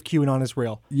ask if QAnon is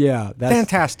real. Yeah. That's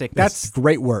fantastic. That's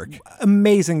great work.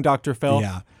 Amazing, Dr. Phil.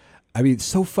 Yeah. I mean,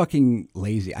 so fucking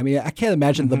lazy. I mean, I can't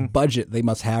imagine the budget they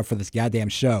must have for this goddamn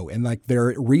show. And like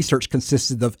their research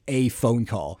consisted of a phone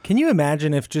call. Can you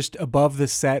imagine if just above the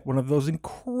set, one of those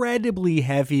incredibly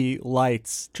heavy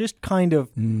lights just kind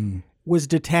of was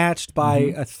detached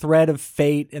by a thread of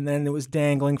fate, and then it was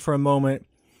dangling for a moment.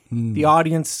 The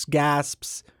audience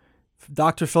gasps.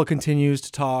 Dr. Phil continues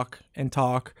to talk, and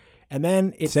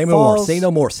then it Say falls. Say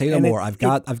no more. Say no more. I've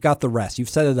got the rest. You've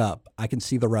set it up. I can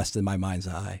see the rest in my mind's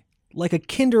eye. Like a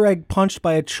Kinder Egg punched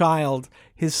by a child,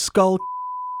 his skull,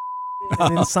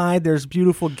 and inside there's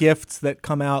beautiful gifts that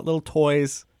come out, little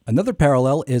toys. Another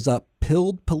parallel is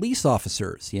pilled police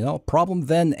officers, problem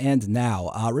then and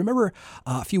now. Remember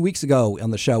a few weeks ago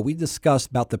on the show, we discussed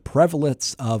about the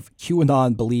prevalence of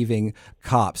QAnon-believing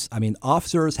cops. I mean,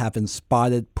 officers have been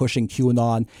spotted pushing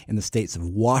QAnon in the states of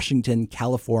Washington,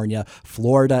 California,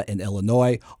 Florida, and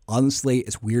Illinois. Honestly,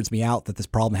 it weirds me out that this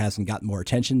problem hasn't gotten more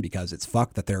attention because it's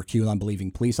fucked that they're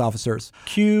QAnon-believing police officers.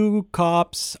 Q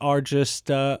cops are just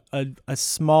a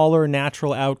smaller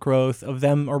natural outgrowth of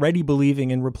them already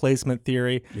believing in replacement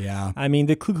theory. Yeah. I mean,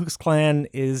 the Ku Klux Klan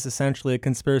is essentially a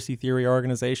conspiracy theory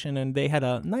organization, and they had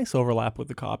a nice overlap with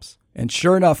the cops. And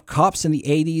sure enough, cops in the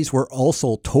 80s were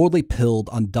also totally pilled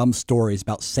on dumb stories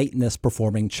about Satanists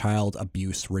performing child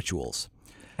abuse rituals.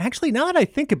 Actually, now that I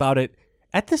think about it,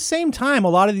 at the same time, a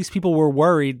lot of these people were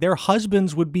worried their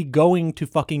husbands would be going to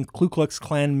fucking Ku Klux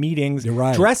Klan meetings,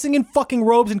 dressing in fucking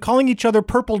robes and calling each other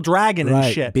Purple Dragon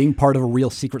and shit. Being part of a real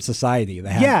secret society.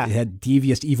 They had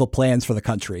devious, evil plans for the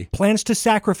country. Plans to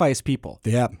sacrifice people,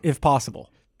 if possible.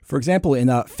 For example, in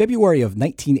February of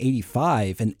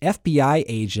 1985, an FBI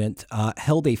agent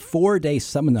held a 4-day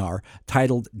seminar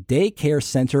titled Daycare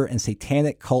Center and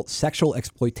Satanic Cult Sexual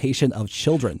Exploitation of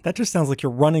Children. That just sounds like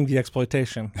you're running the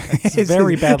exploitation. It's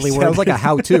very badly worded. Sounds like a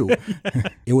how-to.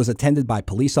 It was attended by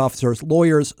police officers,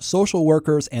 lawyers, social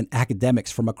workers, and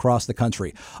academics from across the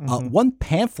country. One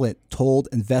pamphlet told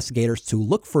investigators to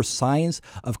look for signs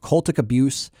of cultic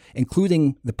abuse,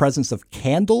 including the presence of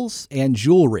candles and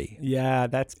jewelry. Yeah,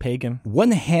 that's pagan.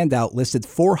 One handout listed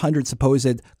 400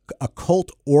 supposed occult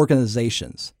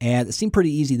organizations, and it seemed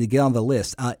pretty easy to get on the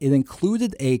list. It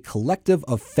included a collective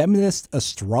of feminist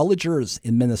astrologers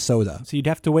in Minnesota. So you'd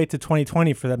have to wait to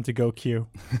 2020 for them to go Q.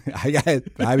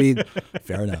 I mean,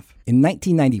 fair enough. In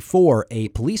 1994, a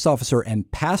police officer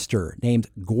and pastor named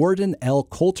Gordon L.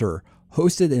 Coulter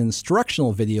hosted an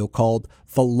instructional video called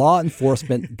The Law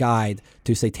Enforcement Guide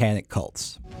to Satanic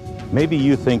Cults. Maybe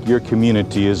you think your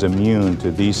community is immune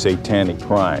to these satanic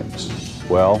crimes.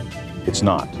 Well, it's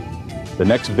not. The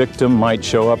next victim might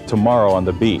show up tomorrow on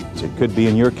the beat. It could be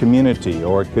in your community,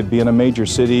 or it could be in a major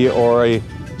city or a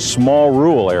small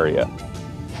rural area.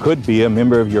 Could be a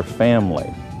member of your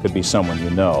family. Could be someone you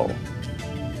know.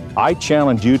 I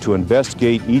challenge you to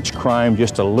investigate each crime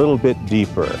just a little bit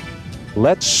deeper.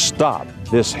 Let's stop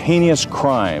this heinous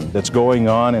crime that's going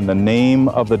on in the name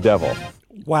of the devil.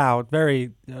 Wow,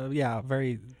 very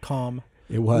calm.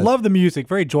 It was. Love the music,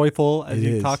 very joyful as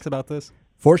he talks about this.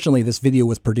 Fortunately, this video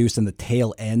was produced in the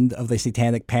tail end of the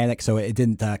Satanic Panic, so it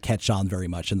didn't catch on very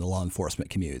much in the law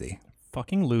enforcement community.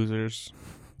 Fucking losers.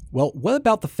 Well, what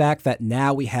about the fact that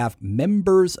now we have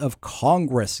members of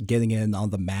Congress getting in on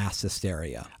the mass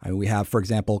hysteria? I mean, we have, for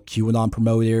example, QAnon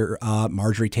promoter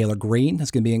Marjorie Taylor Greene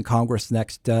is going to be in Congress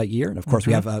next year. And of course,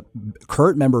 we have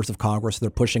current members of Congress that are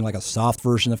pushing like a soft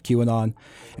version of QAnon.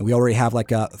 And we already have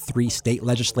like 3 state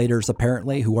legislators,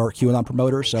 apparently, who are QAnon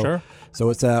promoters. So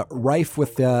it's rife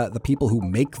with the people who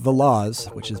make the laws,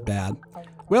 which is bad.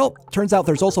 Well, turns out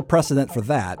there's also precedent for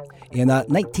that. In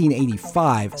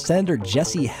 1985, Senator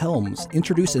Jesse Helms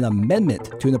introduced an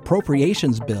amendment to an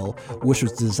appropriations bill which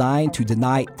was designed to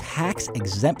deny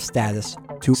tax-exempt status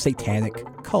to satanic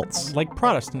cults. Like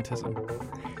Protestantism.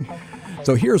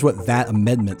 So here's what that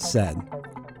amendment said.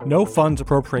 No funds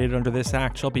appropriated under this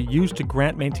act shall be used to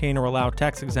grant, maintain, or allow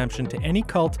tax exemption to any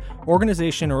cult,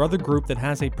 organization, or other group that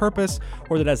has a purpose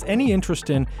or that has any interest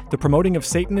in the promoting of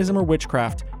Satanism or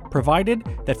witchcraft, provided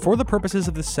that for the purposes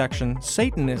of this section,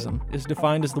 Satanism is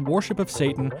defined as the worship of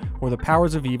Satan or the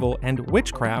powers of evil, and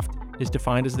witchcraft is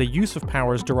defined as the use of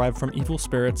powers derived from evil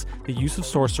spirits, the use of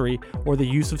sorcery, or the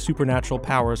use of supernatural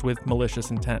powers with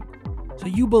malicious intent. So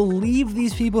you believe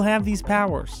these people have these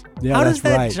powers? Yeah, How does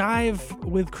that right. jive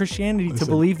with Christianity to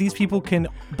believe these people can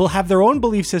have their own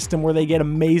belief system where they get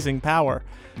amazing power?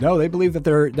 No, they believe that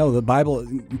the Bible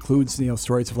includes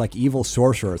stories of like evil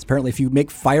sorcerers. Apparently, if you make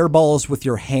fireballs with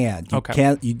your hand,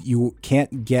 you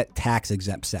can't get tax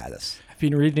exempt status. I've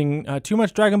been reading too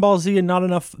much Dragon Ball Z and not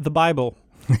enough the Bible.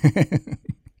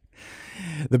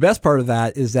 The best part of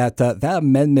that is that that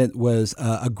amendment was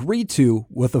agreed to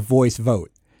with a voice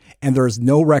vote. And there is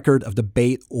no record of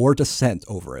debate or dissent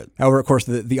over it. However, of course,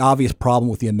 the obvious problem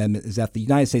with the amendment is that the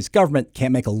United States government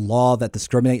can't make a law that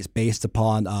discriminates based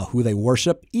upon who they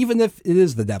worship, even if it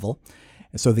is the devil.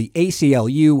 And so the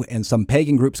ACLU and some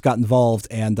pagan groups got involved,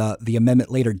 and the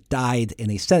amendment later died in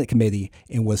a Senate committee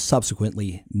and was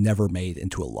subsequently never made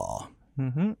into a law.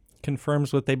 Mm-hmm.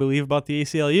 Confirms what they believe about the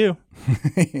ACLU.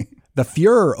 The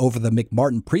furor over the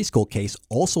McMartin preschool case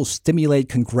also stimulated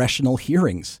congressional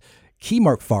hearings. Key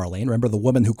Farlane, remember the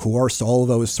woman who coerced all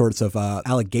those sorts of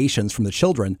allegations from the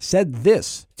children, said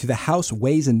this to the House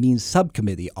Ways and Means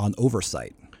Subcommittee on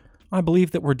Oversight. I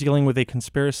believe that we're dealing with a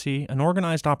conspiracy, an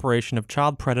organized operation of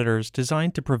child predators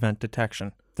designed to prevent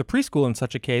detection. The preschool, in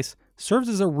such a case, serves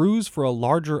as a ruse for a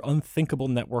larger, unthinkable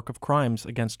network of crimes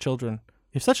against children.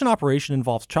 If such an operation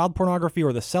involves child pornography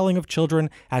or the selling of children,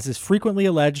 as is frequently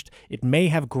alleged, it may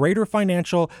have greater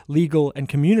financial, legal, and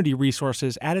community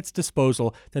resources at its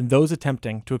disposal than those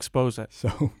attempting to expose it.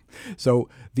 So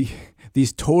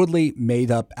these totally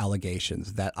made up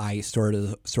allegations that I sort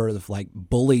of like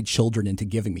bullied children into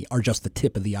giving me are just the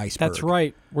tip of the iceberg. That's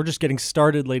right. We're just getting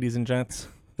started, ladies and gents.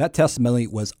 That testimony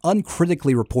was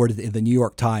uncritically reported in the New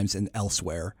York Times and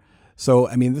elsewhere. So,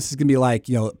 I mean, this is going to be like,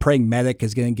 Praying Medic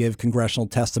is going to give congressional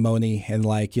testimony, and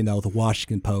like, the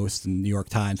Washington Post and New York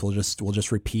Times will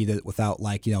just repeat it without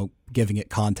like, giving it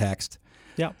context.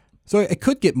 Yeah. So it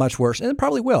could get much worse, and it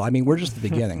probably will. I mean, we're just at the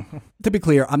beginning. To be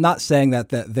clear, I'm not saying that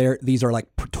these are like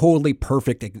totally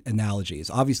perfect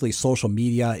analogies. Obviously, social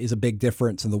media is a big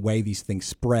difference in the way these things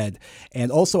spread.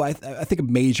 And also, I think a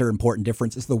major important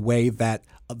difference is the way that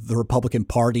the Republican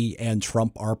Party and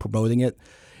Trump are promoting it.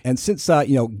 And since,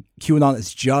 QAnon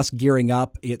is just gearing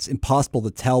up, it's impossible to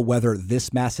tell whether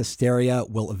this mass hysteria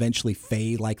will eventually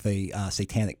fade like the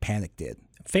satanic panic did.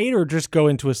 Fade or just go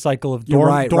into a cycle of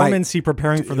dormancy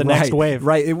preparing for the next wave.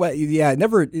 Right. It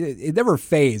never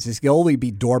fades. It can only be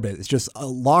dormant. It's just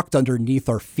locked underneath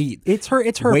our feet. It's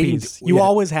herpes. You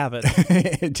always have it.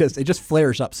 It just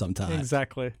flares up sometimes.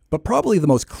 Exactly. But probably the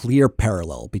most clear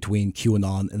parallel between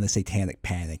QAnon and the satanic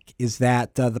panic is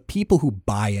that the people who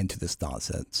buy into this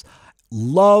nonsense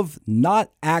love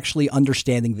not actually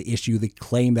understanding the issue they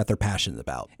claim that they're passionate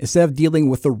about. Instead of dealing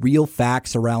with the real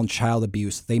facts around child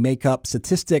abuse, they make up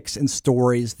statistics and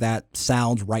stories that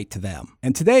sound right to them.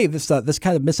 And today, this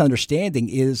kind of misunderstanding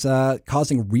is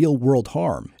causing real-world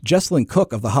harm. Jessalyn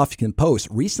Cook of the Huffington Post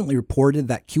recently reported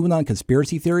that QAnon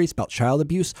conspiracy theories about child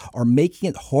abuse are making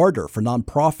it harder for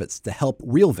nonprofits to help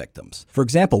real victims. For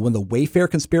example, when the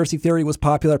Wayfair conspiracy theory was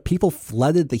popular, people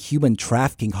flooded the human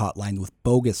trafficking hotline with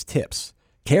bogus tips.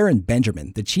 Karen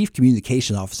Benjamin, the chief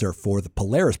communication officer for the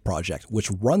Polaris Project,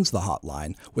 which runs the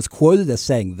hotline, was quoted as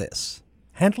saying this: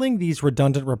 "Handling these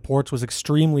redundant reports was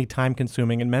extremely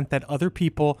time-consuming and meant that other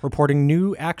people reporting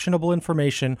new, actionable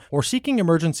information or seeking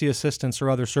emergency assistance or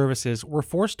other services were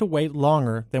forced to wait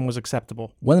longer than was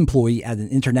acceptable." One employee at an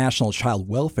international child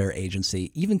welfare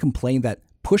agency even complained that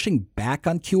pushing back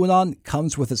on QAnon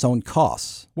comes with its own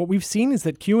costs. What we've seen is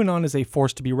that QAnon is a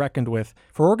force to be reckoned with.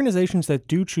 For organizations that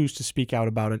do choose to speak out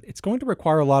about it, it's going to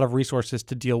require a lot of resources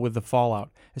to deal with the fallout,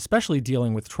 especially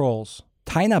dealing with trolls.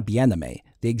 Taina Biename,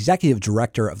 the executive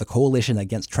director of the Coalition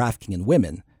Against Trafficking in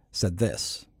Women, said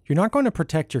this: "You're not going to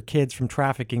protect your kids from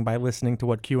trafficking by listening to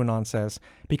what QAnon says,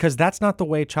 because that's not the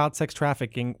way child sex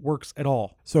trafficking works at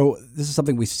all." So this is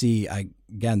something we see,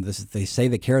 they say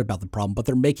they care about the problem, but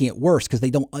they're making it worse because they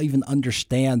don't even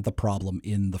understand the problem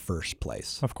in the first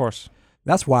place. Of course.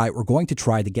 That's why we're going to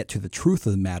try to get to the truth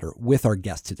of the matter with our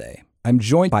guest today. I'm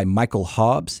joined by Michael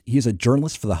Hobbs. He's a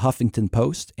journalist for the Huffington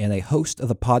Post and a host of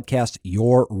the podcast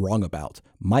You're Wrong About.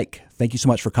 Mike, thank you so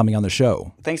much for coming on the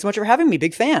show. Thanks so much for having me.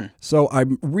 Big fan. So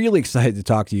I'm really excited to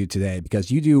talk to you today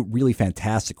because you do really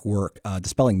fantastic work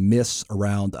dispelling myths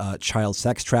around child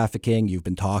sex trafficking. You've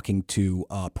been talking to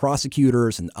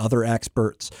prosecutors and other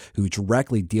experts who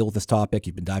directly deal with this topic.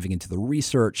 You've been diving into the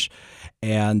research,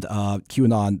 and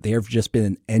QAnon, they've just been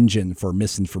an engine for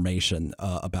misinformation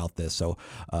about this. So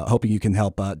hoping you can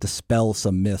help dispel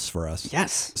some myths for us.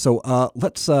 Yes. So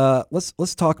let's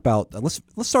talk about let's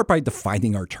start by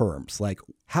defining our terms. Like,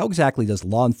 how exactly does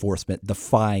law enforcement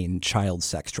define child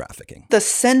sex trafficking? The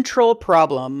central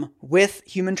problem with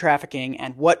human trafficking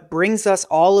and what brings us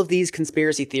all of these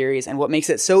conspiracy theories and what makes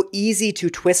it so easy to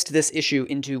twist this issue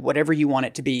into whatever you want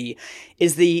it to be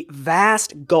is the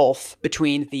vast gulf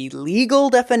between the legal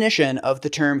definition of the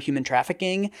term human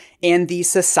trafficking and the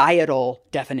societal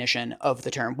definition of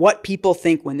the term, what people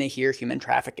think when they hear human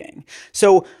trafficking.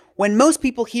 So when most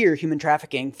people hear human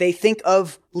trafficking, they think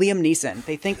of Liam Neeson.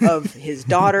 They think of his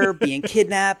daughter being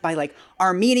kidnapped by like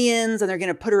Armenians, and they're going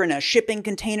to put her in a shipping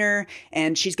container,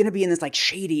 and she's going to be in this like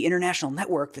shady international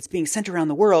network that's being sent around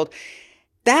the world.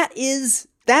 That is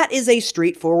a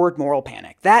straightforward moral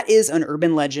panic. That is an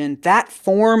urban legend. That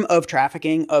form of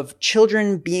trafficking, of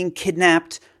children being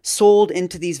kidnapped, sold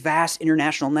into these vast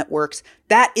international networks,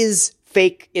 that is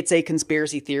fake. It's a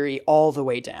conspiracy theory all the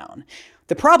way down.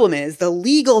 The problem is the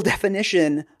legal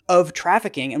definition of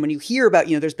trafficking. And when you hear about,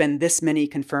 there's been this many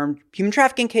confirmed human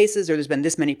trafficking cases, or there's been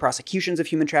this many prosecutions of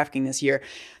human trafficking this year,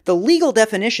 the legal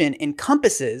definition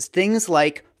encompasses things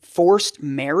like forced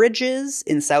marriages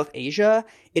in South Asia.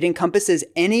 It encompasses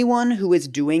anyone who is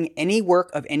doing any work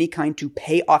of any kind to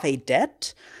pay off a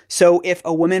debt. So if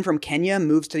a woman from Kenya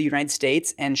moves to the United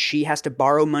States and she has to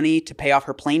borrow money to pay off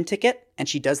her plane ticket, and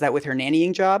she does that with her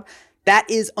nannying job, that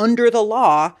is under the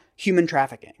law human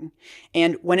trafficking.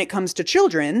 And when it comes to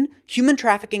children, human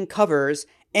trafficking covers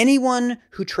anyone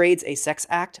who trades a sex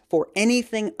act for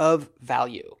anything of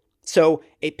value. So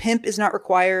a pimp is not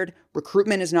required,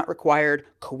 recruitment is not required,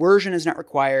 coercion is not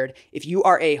required. If you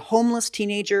are a homeless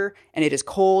teenager and it is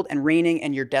cold and raining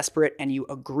and you're desperate and you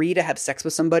agree to have sex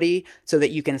with somebody so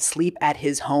that you can sleep at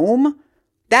his home,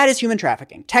 that is human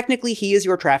trafficking. Technically, he is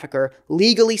your trafficker.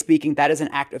 Legally speaking, that is an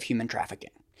act of human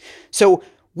trafficking. So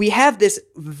we have this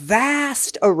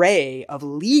vast array of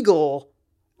legal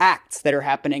acts that are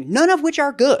happening, none of which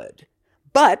are good,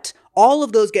 but all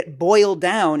of those get boiled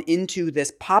down into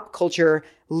this pop culture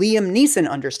Liam Neeson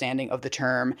understanding of the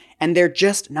term, and they're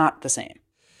just not the same.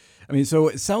 I mean, so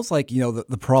it sounds like,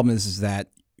 the problem is that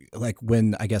like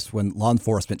when law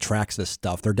enforcement tracks this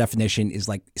stuff, their definition is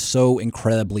like so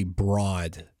incredibly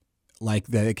broad, like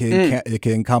that it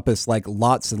can encompass like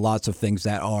lots and lots of things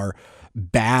that are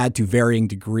bad to varying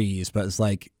degrees. But it's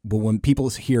like, when people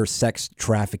hear sex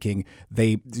trafficking,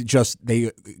 they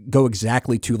go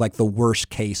exactly to like the worst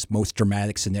case, most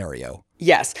dramatic scenario.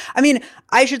 Yes. I mean,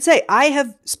 I should say I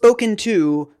have spoken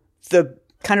to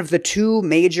the two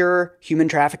major human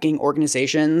trafficking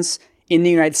organizations in the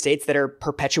United States that are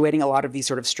perpetuating a lot of these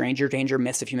sort of stranger danger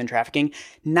myths of human trafficking.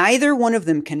 Neither one of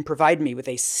them can provide me with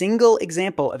a single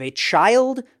example of a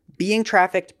child being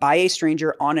trafficked by a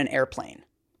stranger on an airplane.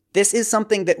 This is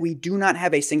something that we do not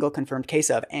have a single confirmed case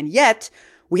of. And yet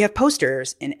we have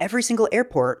posters in every single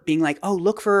airport being like, oh,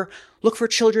 look for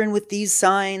children with these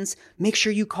signs. Make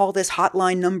sure you call this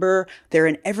hotline number. They're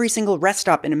in every single rest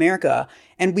stop in America.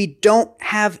 And we don't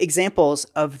have examples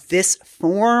of this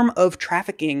form of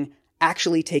trafficking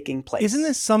actually taking place. Isn't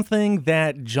this something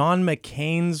that John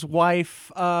McCain's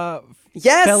wife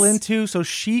yes. fell into? So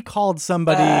she called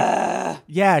somebody.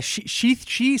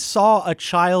 She saw a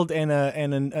child and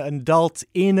an adult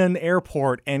in an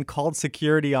airport and called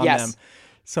security on them.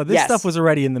 So this stuff was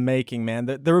already in the making, man.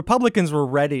 The Republicans were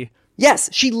ready. Yes,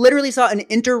 she literally saw an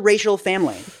interracial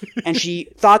family and she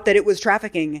thought that it was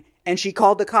trafficking and she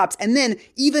called the cops. And then,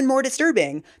 even more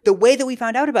disturbing, the way that we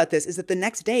found out about this is that the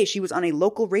next day she was on a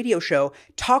local radio show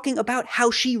talking about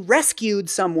how she rescued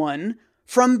someone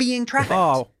from being trafficked.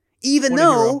 Oh, even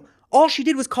though all she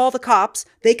did was call the cops,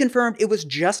 they confirmed it was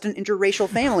just an interracial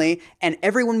family and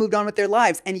everyone moved on with their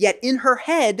lives. And yet in her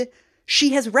head,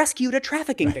 she has rescued a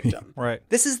trafficking victim. Right.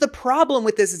 This is the problem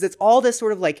with this, is it's all this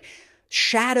sort of like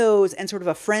shadows and sort of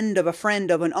a friend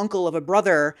of an uncle of a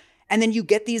brother. And then you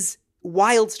get these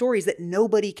wild stories that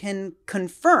nobody can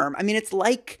confirm. I mean, it's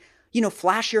like,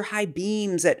 flash your high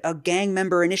beams at a gang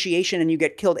member initiation and you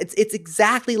get killed. It's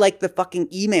exactly like the fucking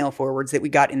email forwards that we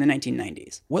got in the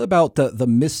 1990s. What about the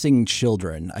missing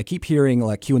children? I keep hearing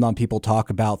like QAnon people talk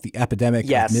about the epidemic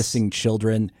of missing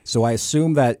children. So I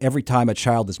assume that every time a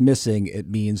child is missing, it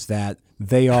means that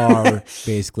they are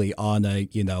basically on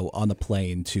a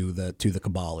plane to the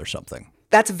cabal or something.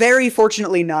 That's very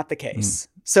fortunately not the case.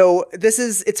 So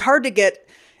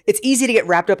it's easy to get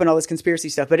wrapped up in all this conspiracy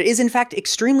stuff, but it is in fact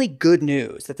extremely good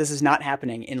news that this is not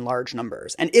happening in large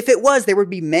numbers. And if it was, there would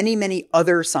be many, many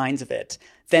other signs of it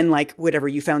than like whatever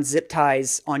you found zip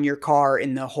ties on your car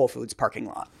in the Whole Foods parking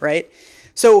lot, right?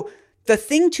 So the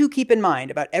thing to keep in mind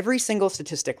about every single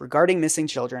statistic regarding missing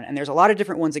children, and there's a lot of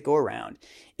different ones that go around,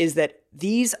 is that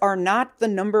these are not the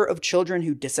number of children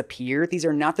who disappear. These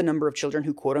are not the number of children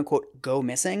who quote unquote go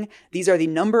missing. These are the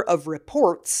number of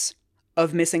reports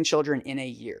of missing children in a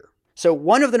year. So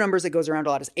one of the numbers that goes around a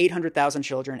lot is 800,000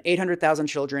 children. 800,000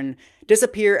 children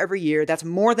disappear every year. That's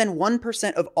more than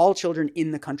 1% of all children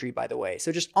in the country, by the way.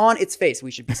 So just on its face,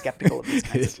 we should be skeptical of these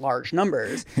kinds of large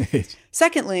numbers.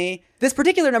 Secondly, this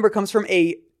particular number comes from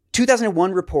a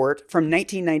 2001 report from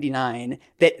 1999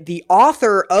 that the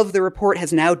author of the report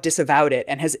has now disavowed it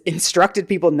and has instructed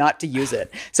people not to use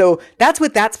it. So that's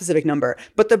with that specific number.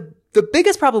 But the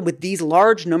biggest problem with these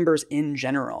large numbers in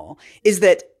general is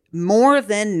that more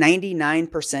than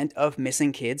 99% of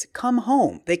missing kids come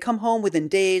home. They come home within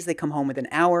days. They come home within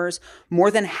hours. More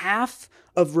than half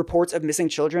of reports of missing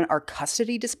children are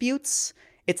custody disputes.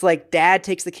 It's like dad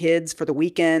takes the kids for the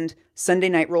weekend. Sunday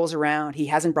night rolls around. He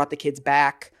hasn't brought the kids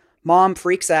back. Mom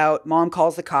freaks out. Mom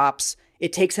calls the cops.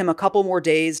 It takes him a couple more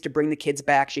days to bring the kids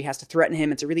back. She has to threaten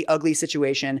him. It's a really ugly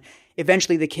situation.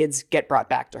 Eventually, the kids get brought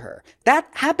back to her. That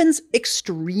happens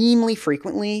extremely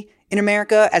frequently in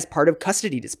America as part of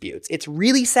custody disputes. It's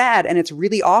really sad and it's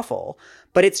really awful,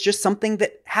 but it's just something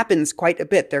that happens quite a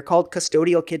bit. They're called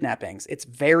custodial kidnappings. It's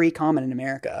very common in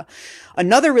America.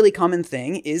 Another really common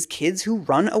thing is kids who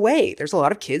run away. There's a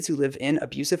lot of kids who live in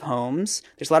abusive homes.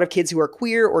 There's a lot of kids who are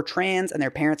queer or trans and their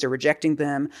parents are rejecting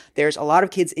them. There's a lot of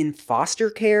kids in foster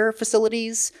care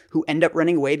facilities who end up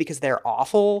running away because they're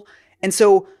awful. And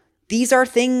so these are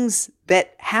things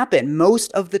that happen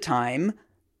most of the time.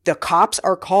 The cops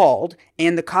are called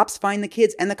and the cops find the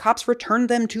kids and the cops return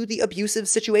them to the abusive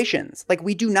situations. Like,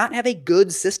 we do not have a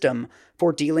good system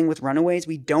for dealing with runaways.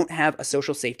 We don't have a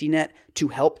social safety net to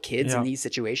help kids in these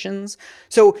situations.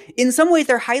 So in some ways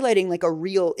they're highlighting like a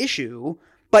real issue,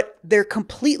 but they're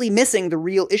completely missing the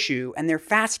real issue and they're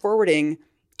fast forwarding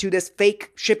to this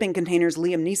fake shipping containers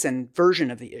Liam Neeson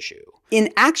version of the issue.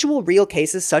 In actual real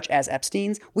cases such as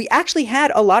Epstein's, we actually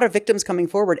had a lot of victims coming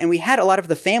forward and we had a lot of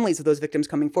the families of those victims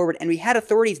coming forward and we had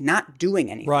authorities not doing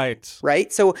anything.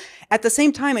 Right? So at the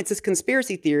same time, it's this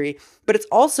conspiracy theory, but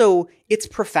it's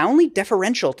profoundly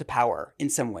deferential to power in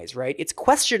some ways, right? It's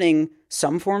questioning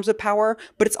some forms of power,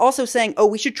 but it's also saying, oh,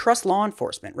 we should trust law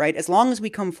enforcement, right? As long as we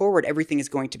come forward, everything is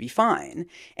going to be fine.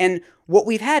 And what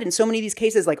we've had in so many of these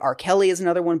cases, like R. Kelly is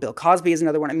another one, Bill Cosby is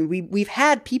another one. I mean, we've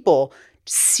had people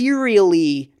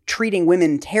serially treating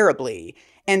women terribly.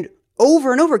 And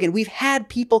over and over again, we've had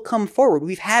people come forward.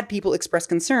 We've had people express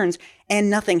concerns and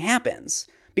nothing happens.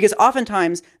 Because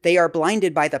oftentimes they are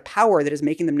blinded by the power that is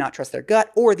making them not trust their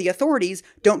gut, or the authorities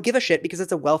don't give a shit because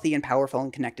it's a wealthy and powerful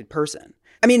and connected person.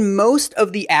 I mean, most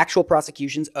of the actual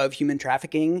prosecutions of human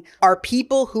trafficking are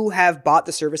people who have bought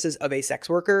the services of a sex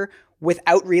worker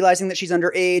without realizing that she's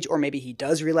underage, or maybe he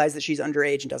does realize that she's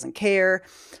underage and doesn't care.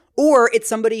 Or it's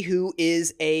somebody who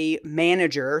is a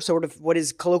manager, sort of what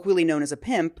is colloquially known as a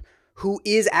pimp, who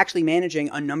is actually managing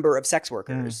a number of sex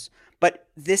workers. But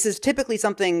this is typically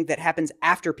something that happens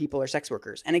after people are sex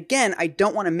workers. And again, I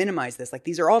don't want to minimize this. Like,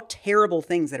 these are all terrible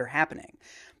things that are happening.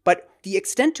 But the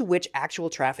extent to which actual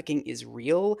trafficking is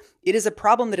real, it is a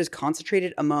problem that is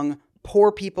concentrated among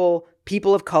poor people,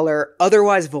 people of color,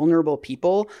 otherwise vulnerable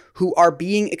people who are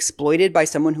being exploited by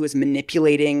someone who is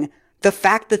manipulating the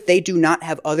fact that they do not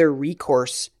have other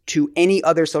recourse to any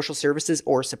other social services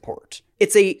or support.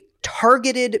 It's a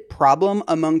targeted problem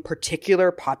among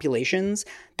particular populations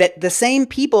that the same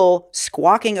people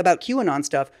squawking about QAnon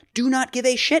stuff do not give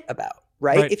a shit about,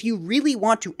 right? If you really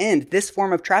want to end this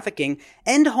form of trafficking,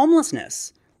 end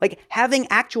homelessness. Like, having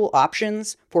actual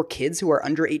options for kids who are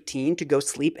under 18 to go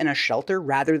sleep in a shelter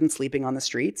rather than sleeping on the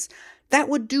streets, that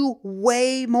would do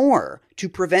way more to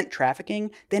prevent trafficking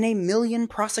than 1 million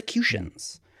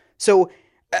prosecutions. So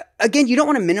again, you don't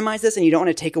want to minimize this and you don't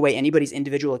want to take away anybody's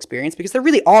individual experience, because there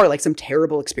really are like some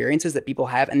terrible experiences that people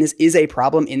have. And this is a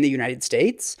problem in the United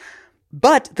States.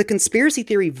 But the conspiracy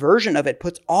theory version of it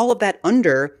puts all of that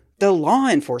under the law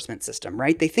enforcement system,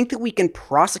 right? They think that we can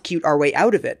prosecute our way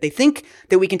out of it. They think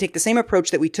that we can take the same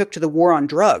approach that we took to the war on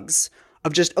drugs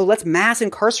of just, oh, let's mass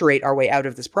incarcerate our way out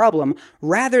of this problem,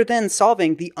 rather than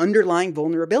solving the underlying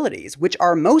vulnerabilities, which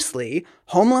are mostly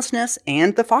homelessness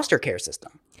and the foster care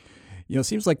system. You know, it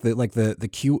seems like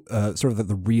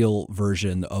the real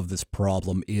version of this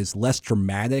problem is less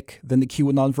dramatic than the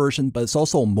QAnon version, but it's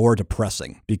also more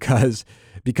depressing because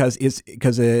in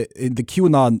the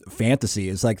QAnon fantasy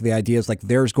is like the idea is like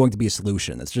there's going to be a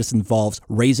solution. It just involves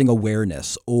raising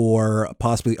awareness or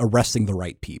possibly arresting the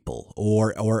right people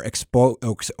or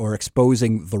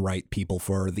exposing the right people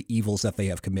for the evils that they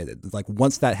have committed. Like,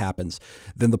 once that happens,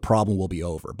 then the problem will be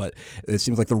over. But it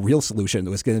seems like the real solution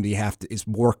is going to be is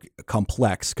more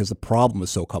complex, because the problem is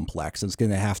so complex, and it's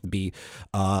going to have to be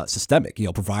systemic, you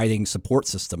know, providing support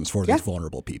systems for these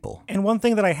vulnerable people. And one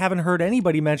thing that I haven't heard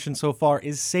anybody mention so far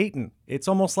is Satan. It's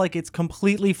almost like it's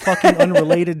completely fucking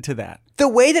unrelated to that. The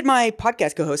way that my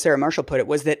podcast co-host Sarah Marshall put it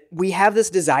was that we have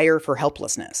this desire for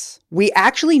helplessness. We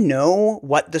actually know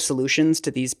what the solutions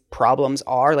to these problems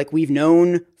are. Like, we've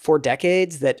known for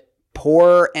decades that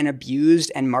poor and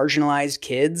abused and marginalized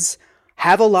kids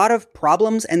have a lot of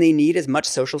problems, and they need as much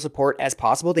social support as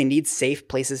possible. They need safe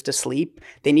places to sleep.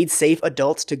 They need safe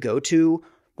adults to go to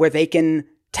where they can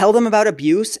tell them about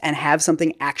abuse and have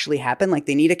something actually happen. Like,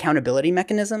 they need accountability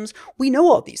mechanisms. We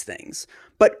know all these things,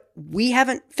 but we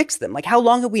haven't fixed them. Like, how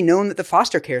long have we known that the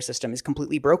foster care system is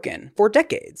completely broken? For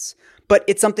decades. But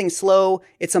it's something slow,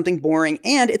 it's something boring,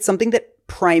 and it's something that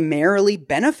primarily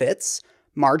benefits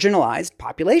marginalized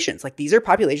populations. Like, these are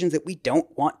populations that we don't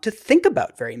want to think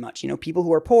about very much. You know, people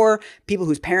who are poor, people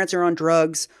whose parents are on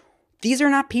drugs. These are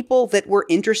not people that we're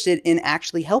interested in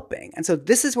actually helping. And so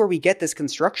this is where we get this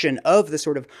construction of the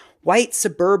sort of white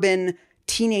suburban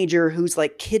teenager who's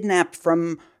like kidnapped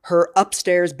from her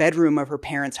upstairs bedroom of her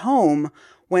parents' home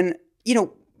when, you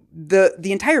know,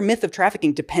 the entire myth of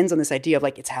trafficking depends on this idea of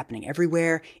like it's happening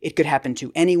everywhere. It could happen to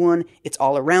anyone. It's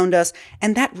all around us.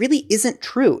 And that really isn't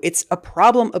true. It's a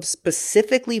problem of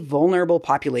specifically vulnerable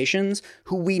populations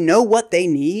who we know what they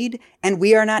need and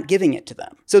we are not giving it to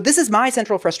them. So this is my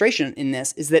central frustration in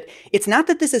this, is that it's not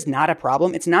that this is not a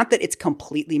problem. It's not that it's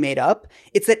completely made up.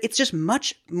 It's that it's just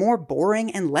much more boring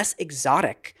and less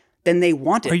exotic than they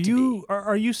want it to be.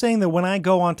 Are you saying that when I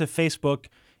go onto Facebook,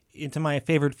 into my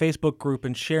favorite Facebook group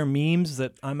and share memes,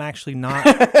 that I'm actually not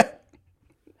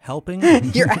helping?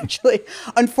 You're actually,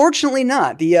 unfortunately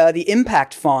not. The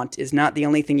impact font is not the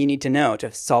only thing you need to know to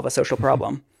solve a social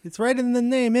problem. It's right in the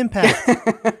name, impact.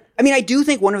 I mean, I do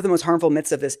think one of the most harmful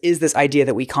myths of this is this idea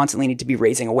that we constantly need to be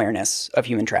raising awareness of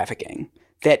human trafficking.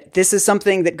 That this is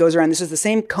something that goes around. This is the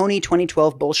same Coney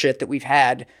 2012 bullshit that we've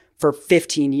had for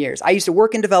 15 years. I used to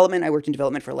work in development. I worked in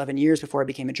development for 11 years before I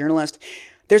became a journalist.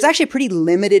 There's actually a pretty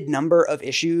limited number of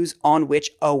issues on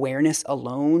which awareness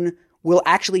alone will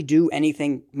actually do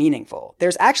anything meaningful.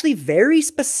 There's actually very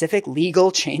specific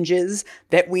legal changes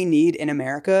that we need in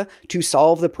America to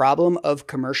solve the problem of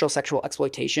commercial sexual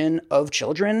exploitation of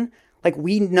children. Like,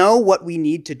 we know what we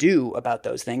need to do about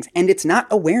those things, and it's not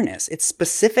awareness. It's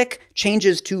specific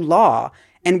changes to law.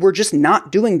 And we're just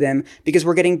not doing them because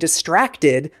we're getting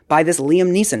distracted by this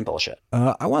Liam Neeson bullshit.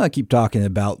 I want to keep talking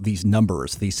about these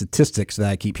numbers, these statistics that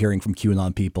I keep hearing from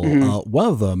QAnon people. One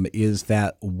of them is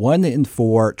that 1 in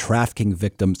 4 trafficking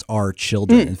victims are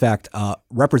children. In fact,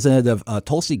 Representative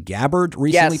Tulsi Gabbard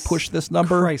recently pushed this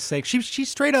number. For Christ's sake. She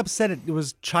straight up said it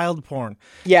was child porn.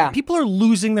 Yeah. People are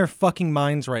losing their fucking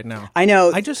minds right now. I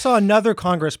know. I just saw another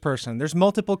congressperson. There's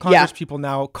multiple congress people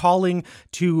now calling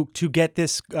to get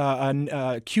this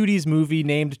Cuties movie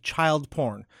named child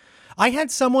porn. I had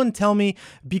someone tell me,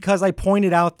 because I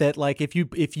pointed out that like if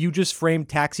you just framed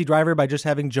Taxi Driver by just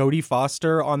having Jodie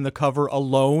Foster on the cover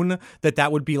alone,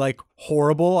 that would be like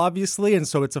horrible, obviously, and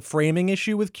so it's a framing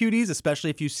issue with Cuties, especially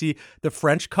if you see the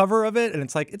French cover of it and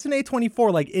it's like it's an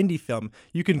A24 like indie film.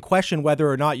 You can question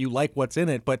whether or not you like what's in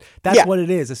it, but that's what it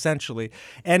is essentially.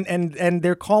 And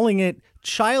they're calling it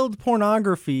child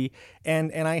pornography,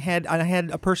 and I had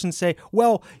a person say,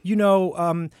 well, you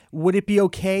know, would it be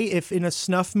okay if in a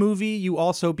snuff movie you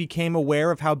also became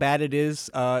aware of how bad it is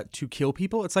to kill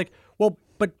people? It's like, well,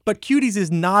 but Cuties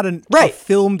is not a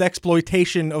filmed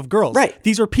exploitation of girls. Right.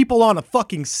 These are people on a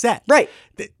fucking set. Right.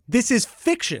 This is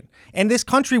fiction. And this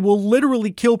country will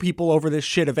literally kill people over this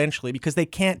shit eventually because they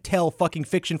can't tell fucking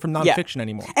fiction from nonfiction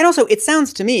anymore. And also, it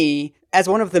sounds to me, as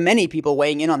one of the many people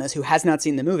weighing in on this who has not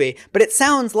seen the movie, but it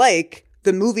sounds like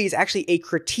the movie is actually a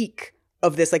critique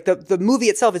of this. Like the movie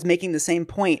itself is making the same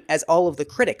point as all of the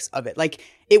critics of it. Like,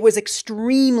 it was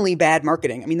extremely bad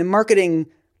marketing. I mean, the marketing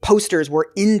posters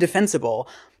were indefensible.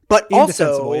 But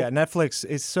also, Netflix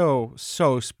is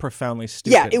so profoundly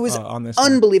stupid. Yeah, it was on this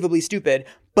unbelievably stupid.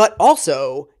 But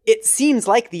also, it seems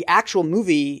like the actual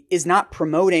movie is not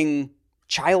promoting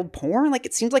child porn. Like,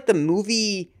 it seems like the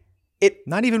movie...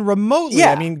 Not even remotely.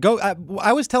 Yeah. I mean,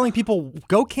 I was telling people,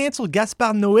 go cancel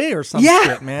Gaspar Noé or some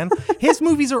shit, man. His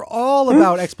movies are all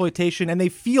about exploitation, and they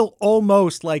feel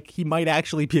almost like he might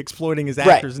actually be exploiting his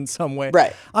actors in some way.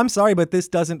 Right. I'm sorry, but this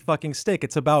doesn't fucking stick.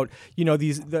 It's about, you know,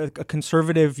 a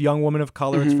conservative young woman of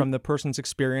color. It's from the person's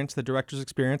experience, the director's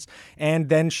experience, and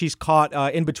then she's caught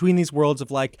in between these worlds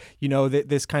of, like, you know,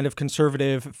 this kind of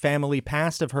conservative family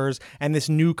past of hers and this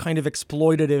new kind of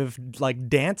exploitative, like,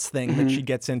 dance thing that she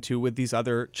gets into with these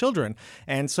other children.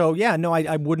 And so,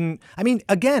 I wouldn't. I mean,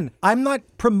 again, I'm not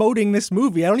promoting this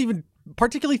movie. I don't even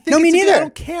particularly think me neither. I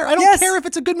don't care. I don't care if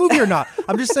it's a good movie or not.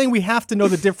 I'm just saying we have to know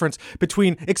the difference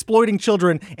between exploiting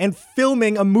children and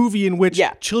filming a movie in which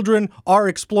children are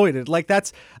exploited. Like,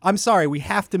 I'm sorry, we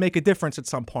have to make a difference at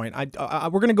some point. We're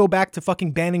going to go back to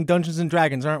fucking banning Dungeons and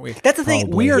Dragons, aren't we? That's the thing.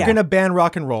 We are going to ban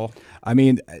rock and roll. I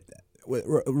mean,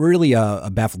 what really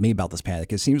baffled me about this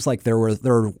panic, it seems like there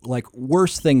are like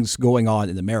worse things going on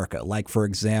in America. Like, for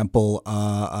example,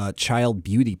 child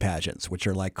beauty pageants, which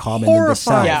are like common in the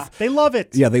South. Yeah, they love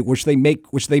it. Yeah, which they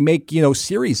make you know,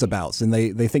 series about, and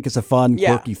they think it's a fun,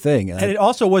 quirky thing. And it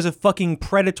also was a fucking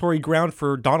predatory ground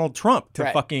for Donald Trump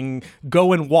to fucking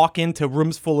go and walk into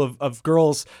rooms full of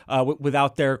girls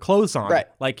without their clothes on. Right.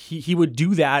 Like, he would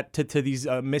do that to these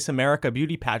Miss America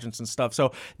beauty pageants and stuff.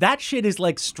 So that shit is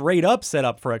like straight up set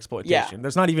up for exploitation. Yeah.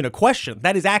 There's not even a question.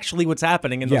 That is actually what's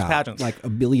happening in those pageants. Like a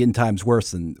billion times worse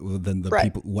than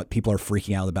the what people are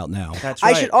freaking out about now. That's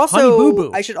right.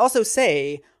 I should also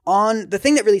say, On the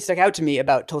thing that really stuck out to me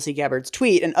about Tulsi Gabbard's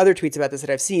tweet and other tweets about this that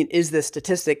I've seen is this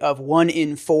statistic of 1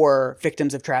 in 4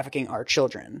 victims of trafficking are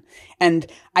children. And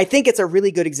I think it's a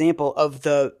really good example of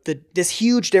this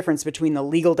huge difference between the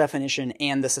legal definition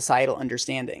and the societal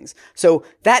understandings. So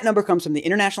that number comes from the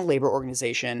International Labor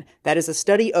Organization. That is a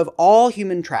study of all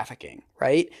human trafficking,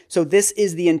 right? So this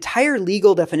is the entire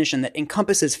legal definition that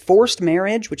encompasses forced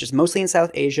marriage, which is mostly in South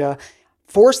Asia,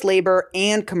 forced labor,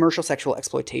 and commercial sexual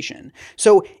exploitation.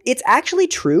 So it's actually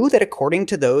true that according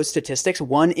to those statistics,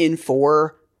 1 in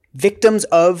 4 victims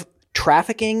of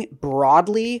trafficking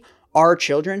broadly are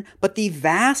children, but the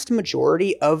vast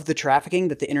majority of the trafficking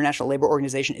that the International Labor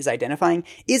Organization is identifying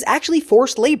is actually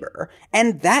forced labor.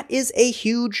 And that is a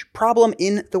huge problem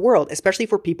in the world, especially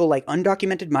for people like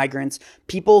undocumented migrants,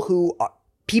 people who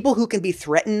can be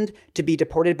threatened to be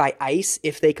deported by ICE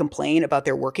if they complain about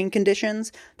their working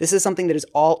conditions. This is something that is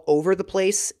all over the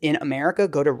place in America.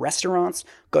 Go to restaurants,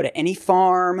 go to any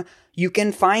farm. You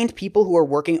can find people who are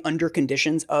working under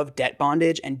conditions of debt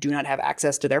bondage and do not have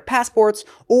access to their passports,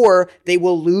 or they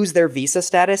will lose their visa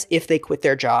status if they quit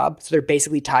their job. So they're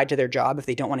basically tied to their job if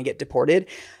they don't want to get deported.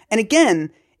 And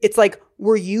again, it's like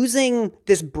we're using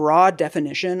this broad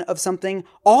definition of something,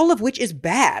 all of which is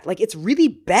bad. Like, it's really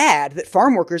bad that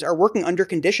farm workers are working under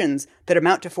conditions that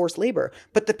amount to forced labor.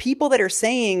 But the people that are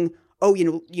saying, oh,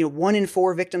 1 in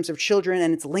 4 victims of children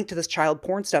and it's linked to this child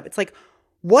porn stuff, it's like,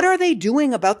 what are they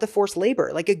doing about the forced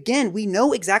labor? Like, again, we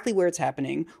know exactly where it's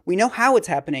happening. We know how it's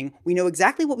happening. We know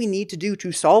exactly what we need to do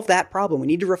to solve that problem. We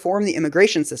need to reform the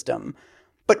immigration system.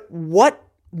 But what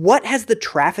has the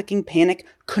trafficking panic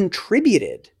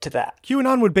contributed to that?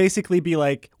 QAnon would basically be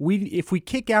like, if we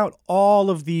kick out all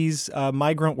of these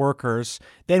migrant workers,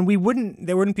 then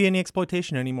there wouldn't be any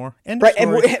exploitation anymore. End of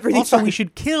story. Also, we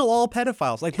should kill all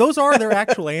pedophiles. Like, those are their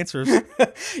actual answers.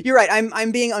 You're right.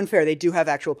 I'm being unfair. They do have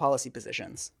actual policy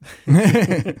positions.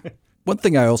 One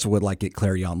thing I also would like to get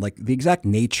clarity on, like the exact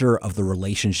nature of the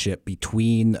relationship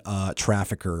between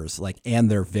traffickers,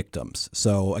 and their victims.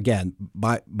 So again,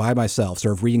 by myself,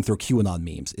 sort of reading through QAnon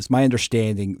memes, it's my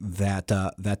understanding that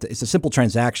that it's a simple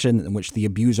transaction in which the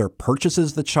abuser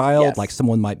purchases the child, Yes. like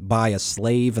someone might buy a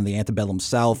slave in the antebellum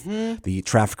South. The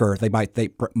trafficker, they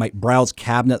might browse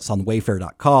cabinets on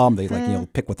Wayfair.com. They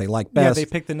pick what they like best. Yeah, they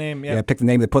pick the name. Yeah, pick the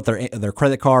name. They put their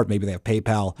credit card. Maybe they have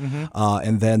PayPal,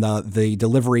 and then the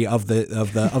delivery of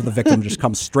the victim just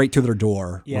comes straight to their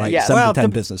door. Yeah. Right, Yeah. 7 to 10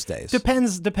 business days.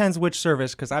 Depends which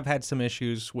service, because I've had some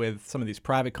issues with some of these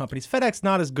private companies. FedEx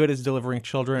not as good as delivering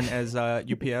children as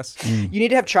UPS. You need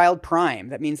to have Child Prime.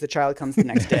 That means the child comes the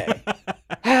next day.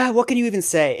 What can you even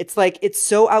say? It's like, it's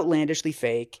so outlandishly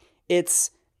fake.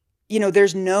 It's,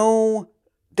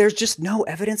 there's just no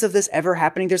evidence of this ever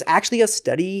happening. There's actually a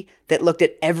study that looked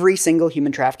at every single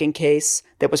human trafficking case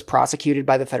that was prosecuted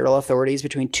by the federal authorities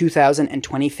between 2000 and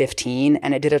 2015,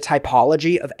 and it did a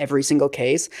typology of every single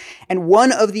case. And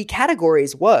one of the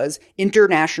categories was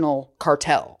international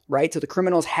cartel, right? So the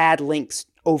criminals had links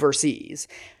overseas.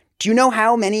 Do you know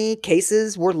how many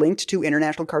cases were linked to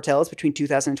international cartels between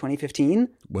 2000 and 2015?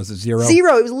 Was it zero?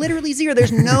 Zero. It was literally zero.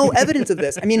 There's no evidence of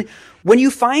this. I mean, when you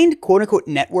find quote unquote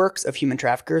networks of human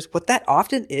traffickers, what that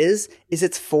often is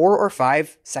it's 4 or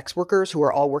 5 sex workers who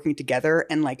are all working together,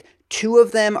 and 2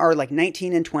 of them are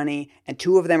 19 and 20, and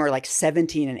 2 of them are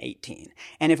 17 and 18.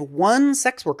 And if one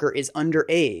sex worker is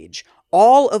underage,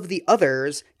 all of the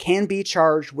others can be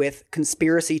charged with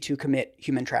conspiracy to commit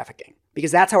human trafficking,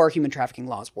 because that's how our human trafficking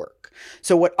laws work.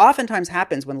 So what oftentimes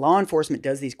happens when law enforcement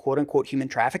does these quote unquote human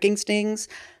trafficking stings,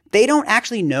 they don't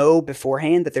actually know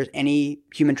beforehand that there's any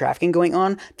human trafficking going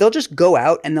on. They'll just go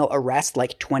out and they'll arrest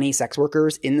 20 sex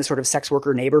workers in the sort of sex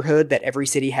worker neighborhood that every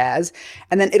city has.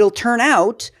 And then it'll turn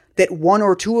out that 1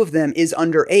 or 2 of them is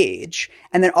underage.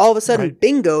 And then all of a sudden,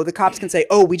 bingo, the cops can say,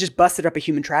 oh, we just busted up a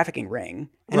human trafficking ring.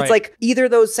 And it's like, either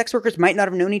those sex workers might not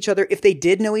have known each other. If they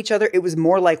did know each other, it was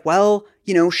more like, well,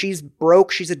 she's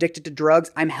broke, she's addicted to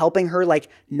drugs. I'm helping her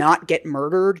not get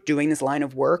murdered doing this line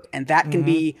of work. And that can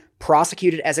be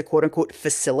prosecuted as a quote unquote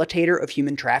facilitator of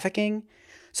human trafficking.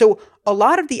 So a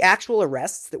lot of the actual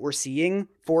arrests that we're seeing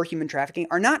for human trafficking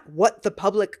are not what the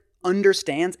public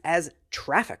understands as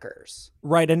traffickers.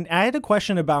 Right. And I had a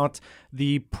question about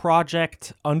the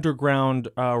Project Underground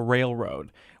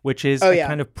Railroad, which is a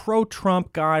kind of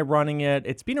pro-Trump guy running it.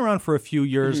 It's been around for a few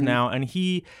years now, and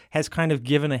he has kind of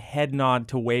given a head nod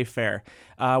to Wayfair,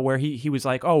 where he was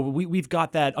like, oh, we've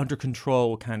got that under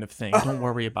control kind of thing. Don't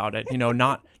worry about it.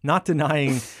 Not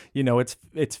denying,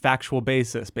 its factual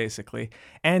basis, basically.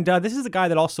 And this is a guy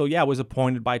that also, was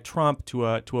appointed by Trump to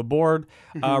a board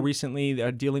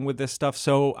recently dealing with this stuff.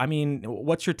 So, I mean,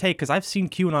 what's your take? Because I've seen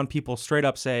QAnon people straight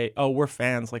up say, oh, we're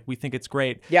fans. Like, we think it's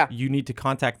great. Yeah. You need to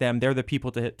contact them. They're the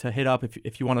people to hit up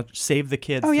if you want to save the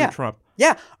kids through Trump.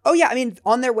 Yeah. Oh, yeah. I mean,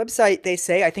 on their website, they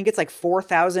say, I think it's like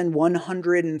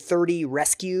 4,130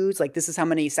 rescues. Like, this is how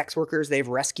many sex workers they've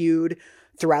rescued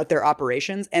throughout their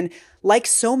operations. And like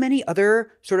so many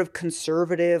other sort of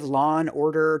conservative law and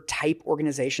order type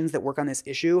organizations that work on this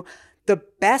issue, the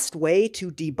best way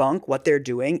to debunk what they're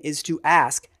doing is to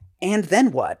ask, and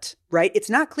then what? Right? It's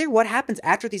not clear what happens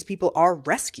after these people are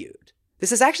rescued.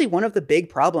 This is actually one of the big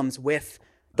problems with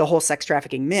the whole sex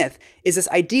trafficking myth, is this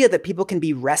idea that people can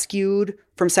be rescued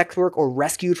from sex work or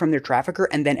rescued from their trafficker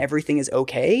and then everything is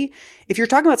okay. If you're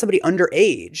talking about somebody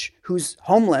underage who's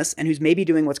homeless and who's maybe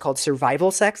doing what's called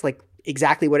survival sex, like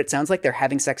exactly what it sounds like, they're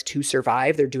having sex to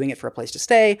survive, they're doing it for a place to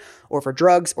stay or for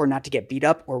drugs or not to get beat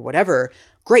up or whatever,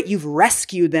 great, you've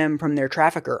rescued them from their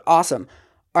trafficker. Awesome.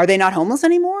 Are they not homeless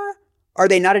anymore? Are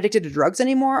they not addicted to drugs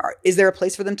anymore? Is there a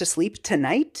place for them to sleep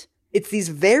tonight? It's these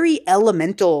very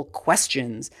elemental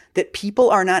questions that people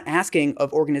are not asking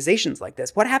of organizations like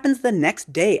this. What happens the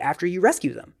next day after you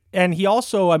rescue them? And he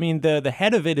also, I mean, the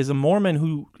head of it is a Mormon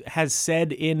who has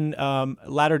said in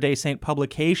Latter-day Saint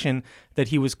publication that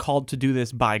he was called to do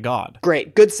this by God.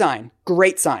 Great. Good sign.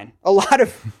 Great sign.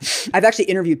 I've actually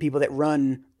interviewed people that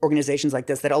run organizations like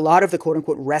this, that a lot of the quote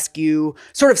unquote rescue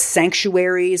sort of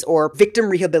sanctuaries or victim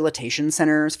rehabilitation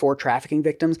centers for trafficking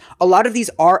victims, a lot of these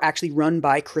are actually run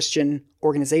by Christian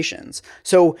organizations.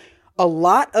 So a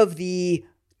lot of the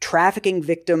trafficking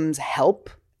victims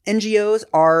help NGOs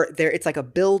are there. It's like a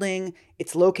building.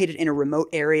 It's located in a remote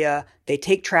area. They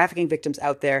take trafficking victims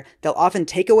out there. They'll often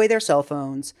take away their cell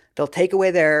phones. They'll take away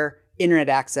their internet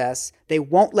access. They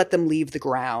won't let them leave the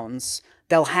grounds.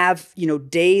 They'll have,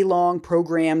 day-long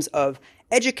programs of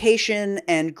education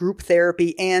and group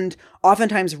therapy and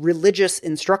oftentimes religious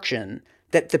instruction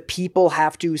that the people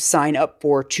have to sign up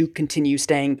for to continue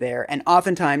staying there. And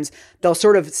oftentimes they'll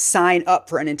sort of sign up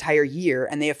for an entire year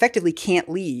and they effectively can't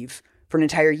leave for an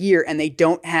entire year and they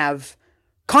don't have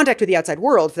contact with the outside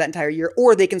world for that entire year,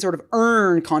 or they can sort of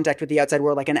earn contact with the outside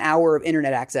world, like an hour of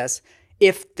internet access,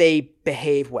 if they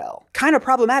behave well. Kind of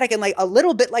problematic and like a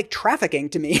little bit like trafficking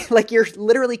to me. Like you're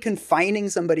literally confining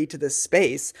somebody to this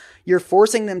space. You're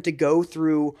forcing them to go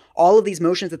through all of these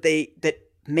motions that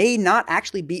may not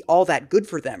actually be all that good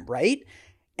for them, right?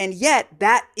 And yet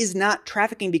that is not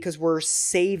trafficking because we're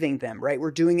saving them, right? We're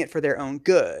doing it for their own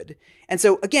good. And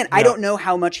so again, I don't know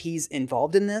how much he's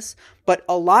involved in this, but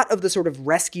a lot of the sort of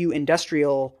rescue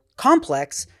industrial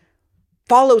complex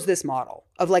follows this model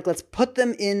of like, let's put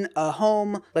them in a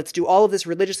home, let's do all of this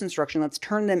religious instruction, let's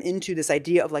turn them into this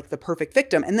idea of like the perfect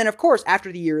victim. And then of course,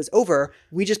 after the year is over,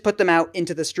 we just put them out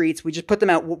into the streets. We just put them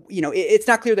out, it's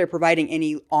not clear they're providing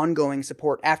any ongoing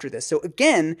support after this. So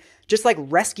again, just like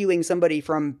rescuing somebody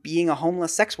from being a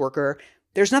homeless sex worker,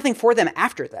 there's nothing for them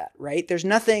after that, right? There's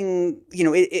nothing,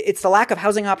 it's the lack of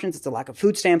housing options, it's the lack of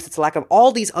food stamps, it's the lack of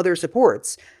all these other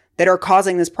supports that are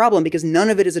causing this problem because none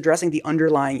of it is addressing the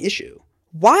underlying issue.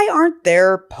 Why aren't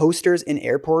there posters in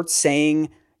airports saying,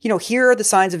 here are the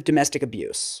signs of domestic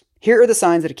abuse. Here are the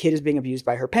signs that a kid is being abused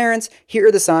by her parents. Here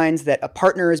are the signs that a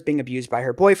partner is being abused by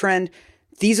her boyfriend.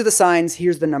 These are the signs.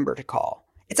 Here's the number to call.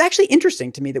 It's actually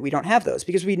interesting to me that we don't have those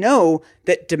because we know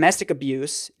that domestic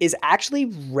abuse is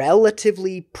actually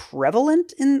relatively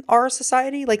prevalent in our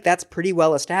society. Like that's pretty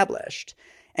well established.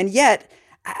 And yet,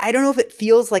 I don't know if it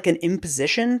feels like an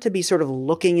imposition to be sort of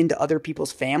looking into other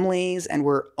people's families and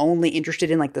we're only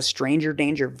interested in like the stranger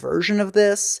danger version of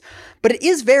this, but it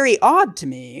is very odd to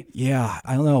me. Yeah,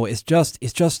 I don't know. It's just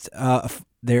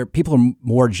people are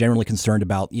more generally concerned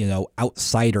about,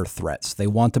 outsider threats. They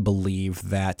want to believe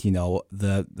that,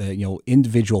 the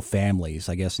individual families,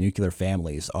 I guess nuclear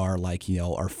families are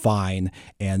are fine.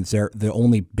 And the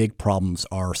only big problems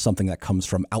are something that comes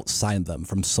from outside them,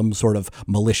 from some sort of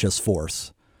malicious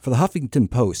force. For the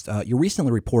Huffington Post, you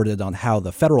recently reported on how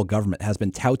the federal government has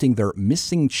been touting their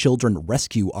missing children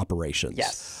rescue operations.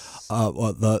 Yes.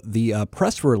 The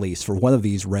press release for one of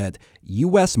these read,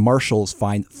 U.S. Marshals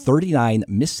find 39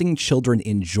 missing children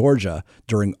in Georgia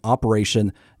during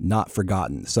Operation Not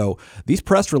Forgotten. So these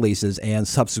press releases and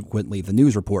subsequently the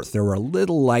news reports, there were a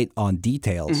little light on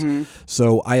details.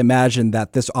 So I imagine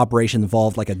that this operation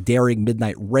involved like a daring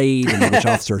midnight raid in which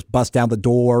officers bust down the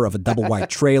door of a double-wide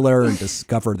trailer and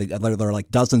discover that there are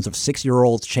like dozens of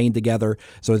 6-year-olds chained together.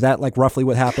 So is that like roughly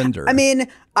what happened? Or? I mean,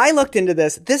 I looked into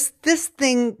this. This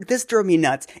drove me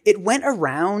nuts. It went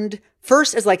around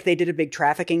first as like they did a big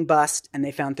trafficking bust and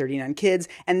they found 39 kids.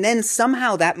 And then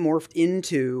somehow that morphed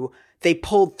into they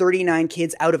pulled 39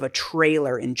 kids out of a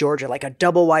trailer in Georgia, like a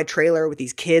double wide trailer with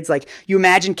these kids. Like you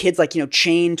imagine kids like,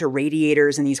 chained to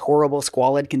radiators in these horrible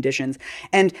squalid conditions.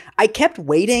 And I kept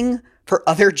waiting for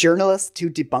other journalists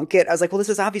to debunk it. I was like, well, this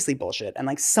is obviously bullshit. And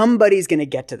like somebody's going to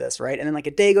get to this, right? And then like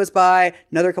a day goes by,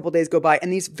 another couple days go by,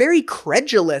 and these very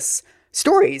credulous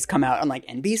stories come out on like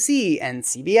NBC and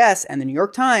CBS and the New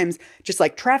York Times, just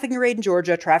like trafficking raid in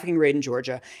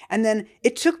Georgia. And then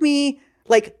it took me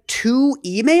like 2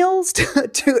 emails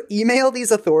to email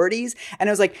these authorities. And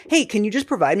I was like, hey, can you just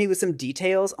provide me with some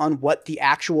details on what the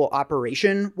actual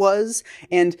operation was?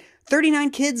 And 39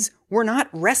 kids were not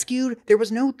rescued. There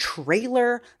was no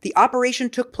trailer. The operation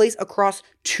took place across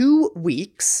 2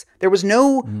 weeks. There was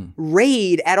no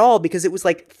raid at all because it was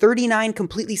like 39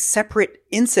 completely separate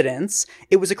incidents.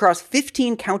 It was across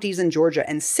 15 counties in Georgia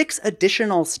and 6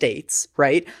 additional states,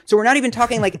 right? So we're not even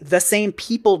talking like the same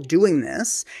people doing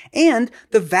this. And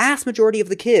the vast majority of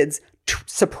the kids,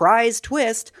 surprise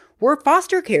twist, were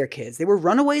foster care kids. They were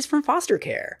runaways from foster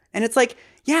care. And it's like,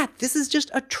 yeah, this is just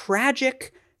a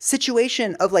tragic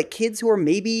situation of like kids who are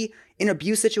maybe in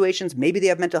abuse situations, maybe they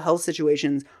have mental health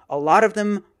situations. A lot of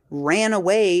them ran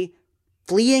away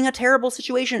fleeing a terrible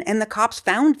situation and the cops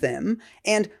found them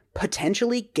and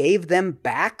potentially gave them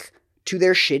back to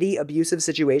their shitty abusive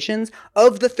situations.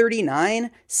 Of the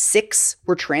 39, 6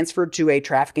 were transferred to a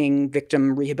trafficking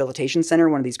victim rehabilitation center,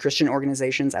 one of these Christian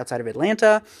organizations outside of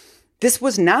Atlanta. This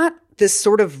was not this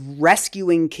sort of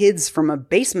rescuing kids from a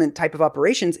basement type of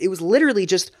operations. It was literally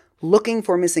just looking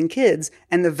for missing kids,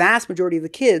 and the vast majority of the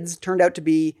kids turned out to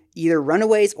be either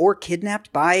runaways or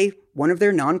kidnapped by one of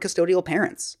their non-custodial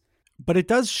parents. But it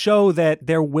does show that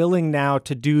they're willing now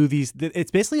to do these. It's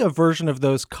basically a version of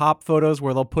those cop photos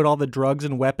where they'll put all the drugs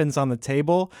and weapons on the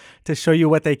table to show you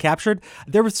what they captured.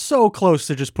 They were so close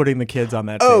to just putting the kids on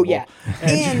that table. Oh, yeah.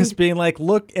 And just being like,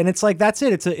 look, and it's like, that's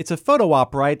it. It's a photo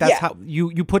op, right? That's how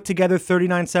you put together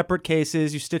 39 separate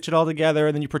cases, you stitch it all together,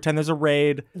 and then you pretend there's a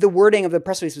raid. The wording of the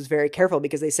press release was very careful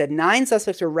because they said 9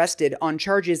 suspects were arrested on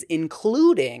charges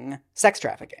including sex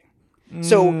trafficking.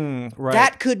 So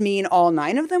that could mean all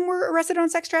 9 of them were arrested on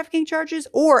sex trafficking charges,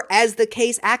 or as the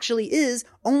case actually is,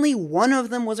 only one of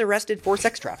them was arrested for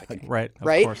sex trafficking. Right.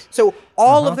 Course. So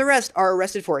all of the rest are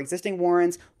arrested for existing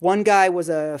warrants. One guy was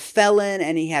a felon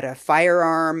and he had a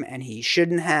firearm and he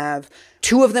shouldn't have.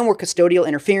 2 of them were custodial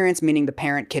interference, meaning the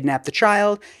parent kidnapped the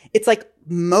child. It's like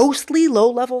mostly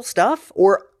low-level stuff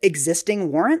or existing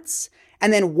warrants.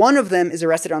 And then one of them is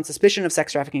arrested on suspicion of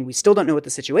sex trafficking. We still don't know what the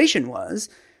situation was.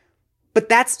 But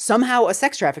that's somehow a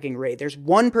sex trafficking raid. There's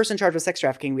 1 person charged with sex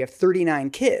trafficking. We have 39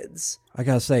 kids. I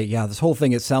gotta say, yeah, this whole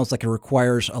thing, it sounds like it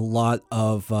requires a lot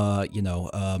of,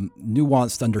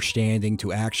 nuanced understanding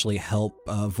to actually help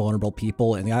vulnerable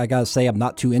people. And I gotta say, I'm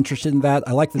not too interested in that.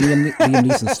 I like the Liam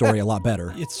Neeson story a lot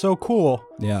better. It's so cool.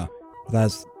 Yeah,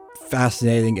 that's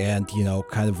fascinating and,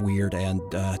 kind of weird and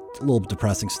a little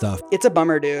depressing stuff. It's a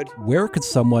bummer, dude. Where could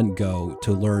someone go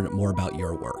to learn more about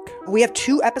your work? We have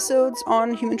 2 episodes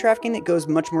on human trafficking that goes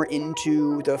much more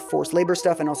into the forced labor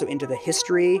stuff and also into the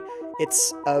history.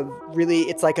 It's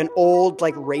like an old,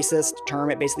 racist term.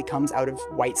 It basically comes out of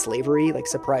white slavery. Like,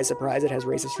 surprise, surprise, it has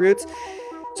racist roots.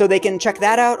 So they can check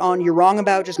that out on You're Wrong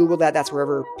About. Just Google that. That's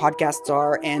wherever podcasts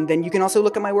are. And then you can also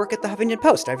look at my work at the Huffington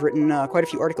Post. I've written quite a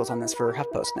few articles on this for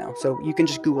HuffPost now. So you can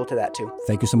just Google to that too.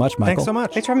 Thank you so much, Michael. Thanks so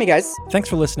much. Thanks for having me, guys. Thanks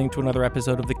for listening to another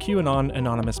episode of the QAnon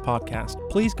Anonymous podcast.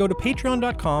 Please go to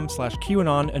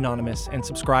patreon.com/QAnon Anonymous and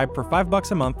subscribe for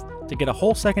 $5 a month to get a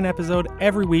whole second episode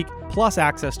every week, plus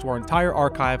access to our entire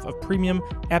archive of premium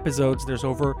episodes. There's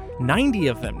over 90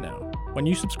 of them now. When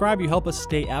you subscribe, you help us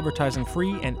stay advertising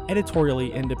free and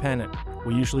editorially independent.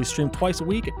 We usually stream twice a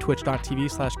week at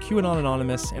twitch.tv/QAnon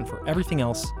Anonymous, and for everything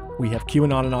else, we have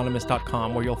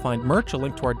QAnonAnonymous.com, where you'll find merch, a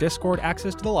link to our Discord,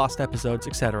 access to the lost episodes,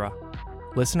 etc.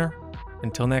 Listener,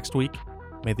 until next week,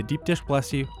 may the deep dish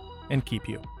bless you and keep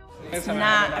you. It's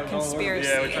not a conspiracy,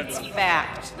 it's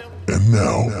fact. And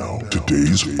now,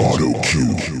 today's auto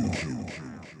cue.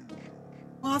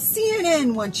 While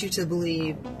CNN wants you to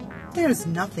believe there's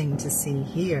nothing to see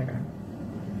here,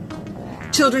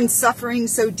 Children suffering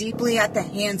so deeply at the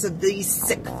hands of these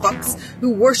sick fucks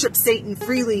who worship Satan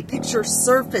freely. Picture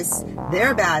surface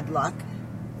their bad luck.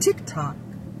 Tick-tock,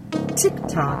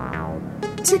 tick-tock,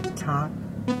 tick-tock,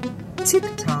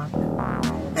 tick-tock.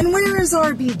 And where is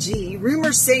RBG?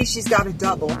 Rumors say she's got a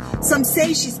double. Some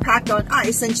say she's packed on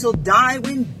ice and she'll die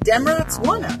when Democrats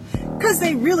wanna. 'Cause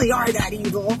they really are that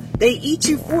evil. They eat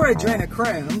you for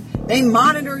adrenochrome. They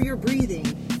monitor your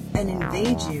breathing and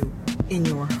invade you in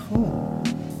your home.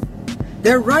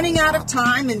 They're running out of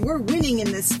time and we're winning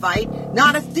in this fight.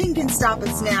 Not a thing can stop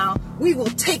us now. We will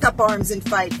take up arms and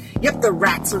fight. Yep, the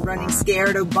rats are running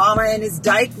scared. Obama and his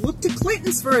dyke looked to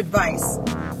Clinton's for advice.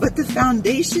 But the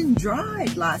foundation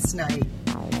dried last night.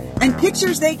 And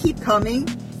pictures, they keep coming.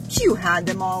 Q had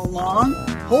them all along.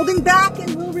 Holding back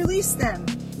and we'll release them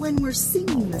when we're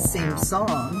singing the same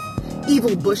song.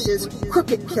 Evil bushes,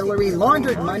 crooked Hillary,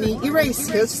 laundered money, erase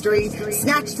history,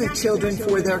 snatch the children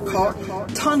for their cult,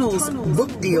 tunnels,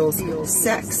 book deals,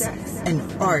 sex, and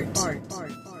art.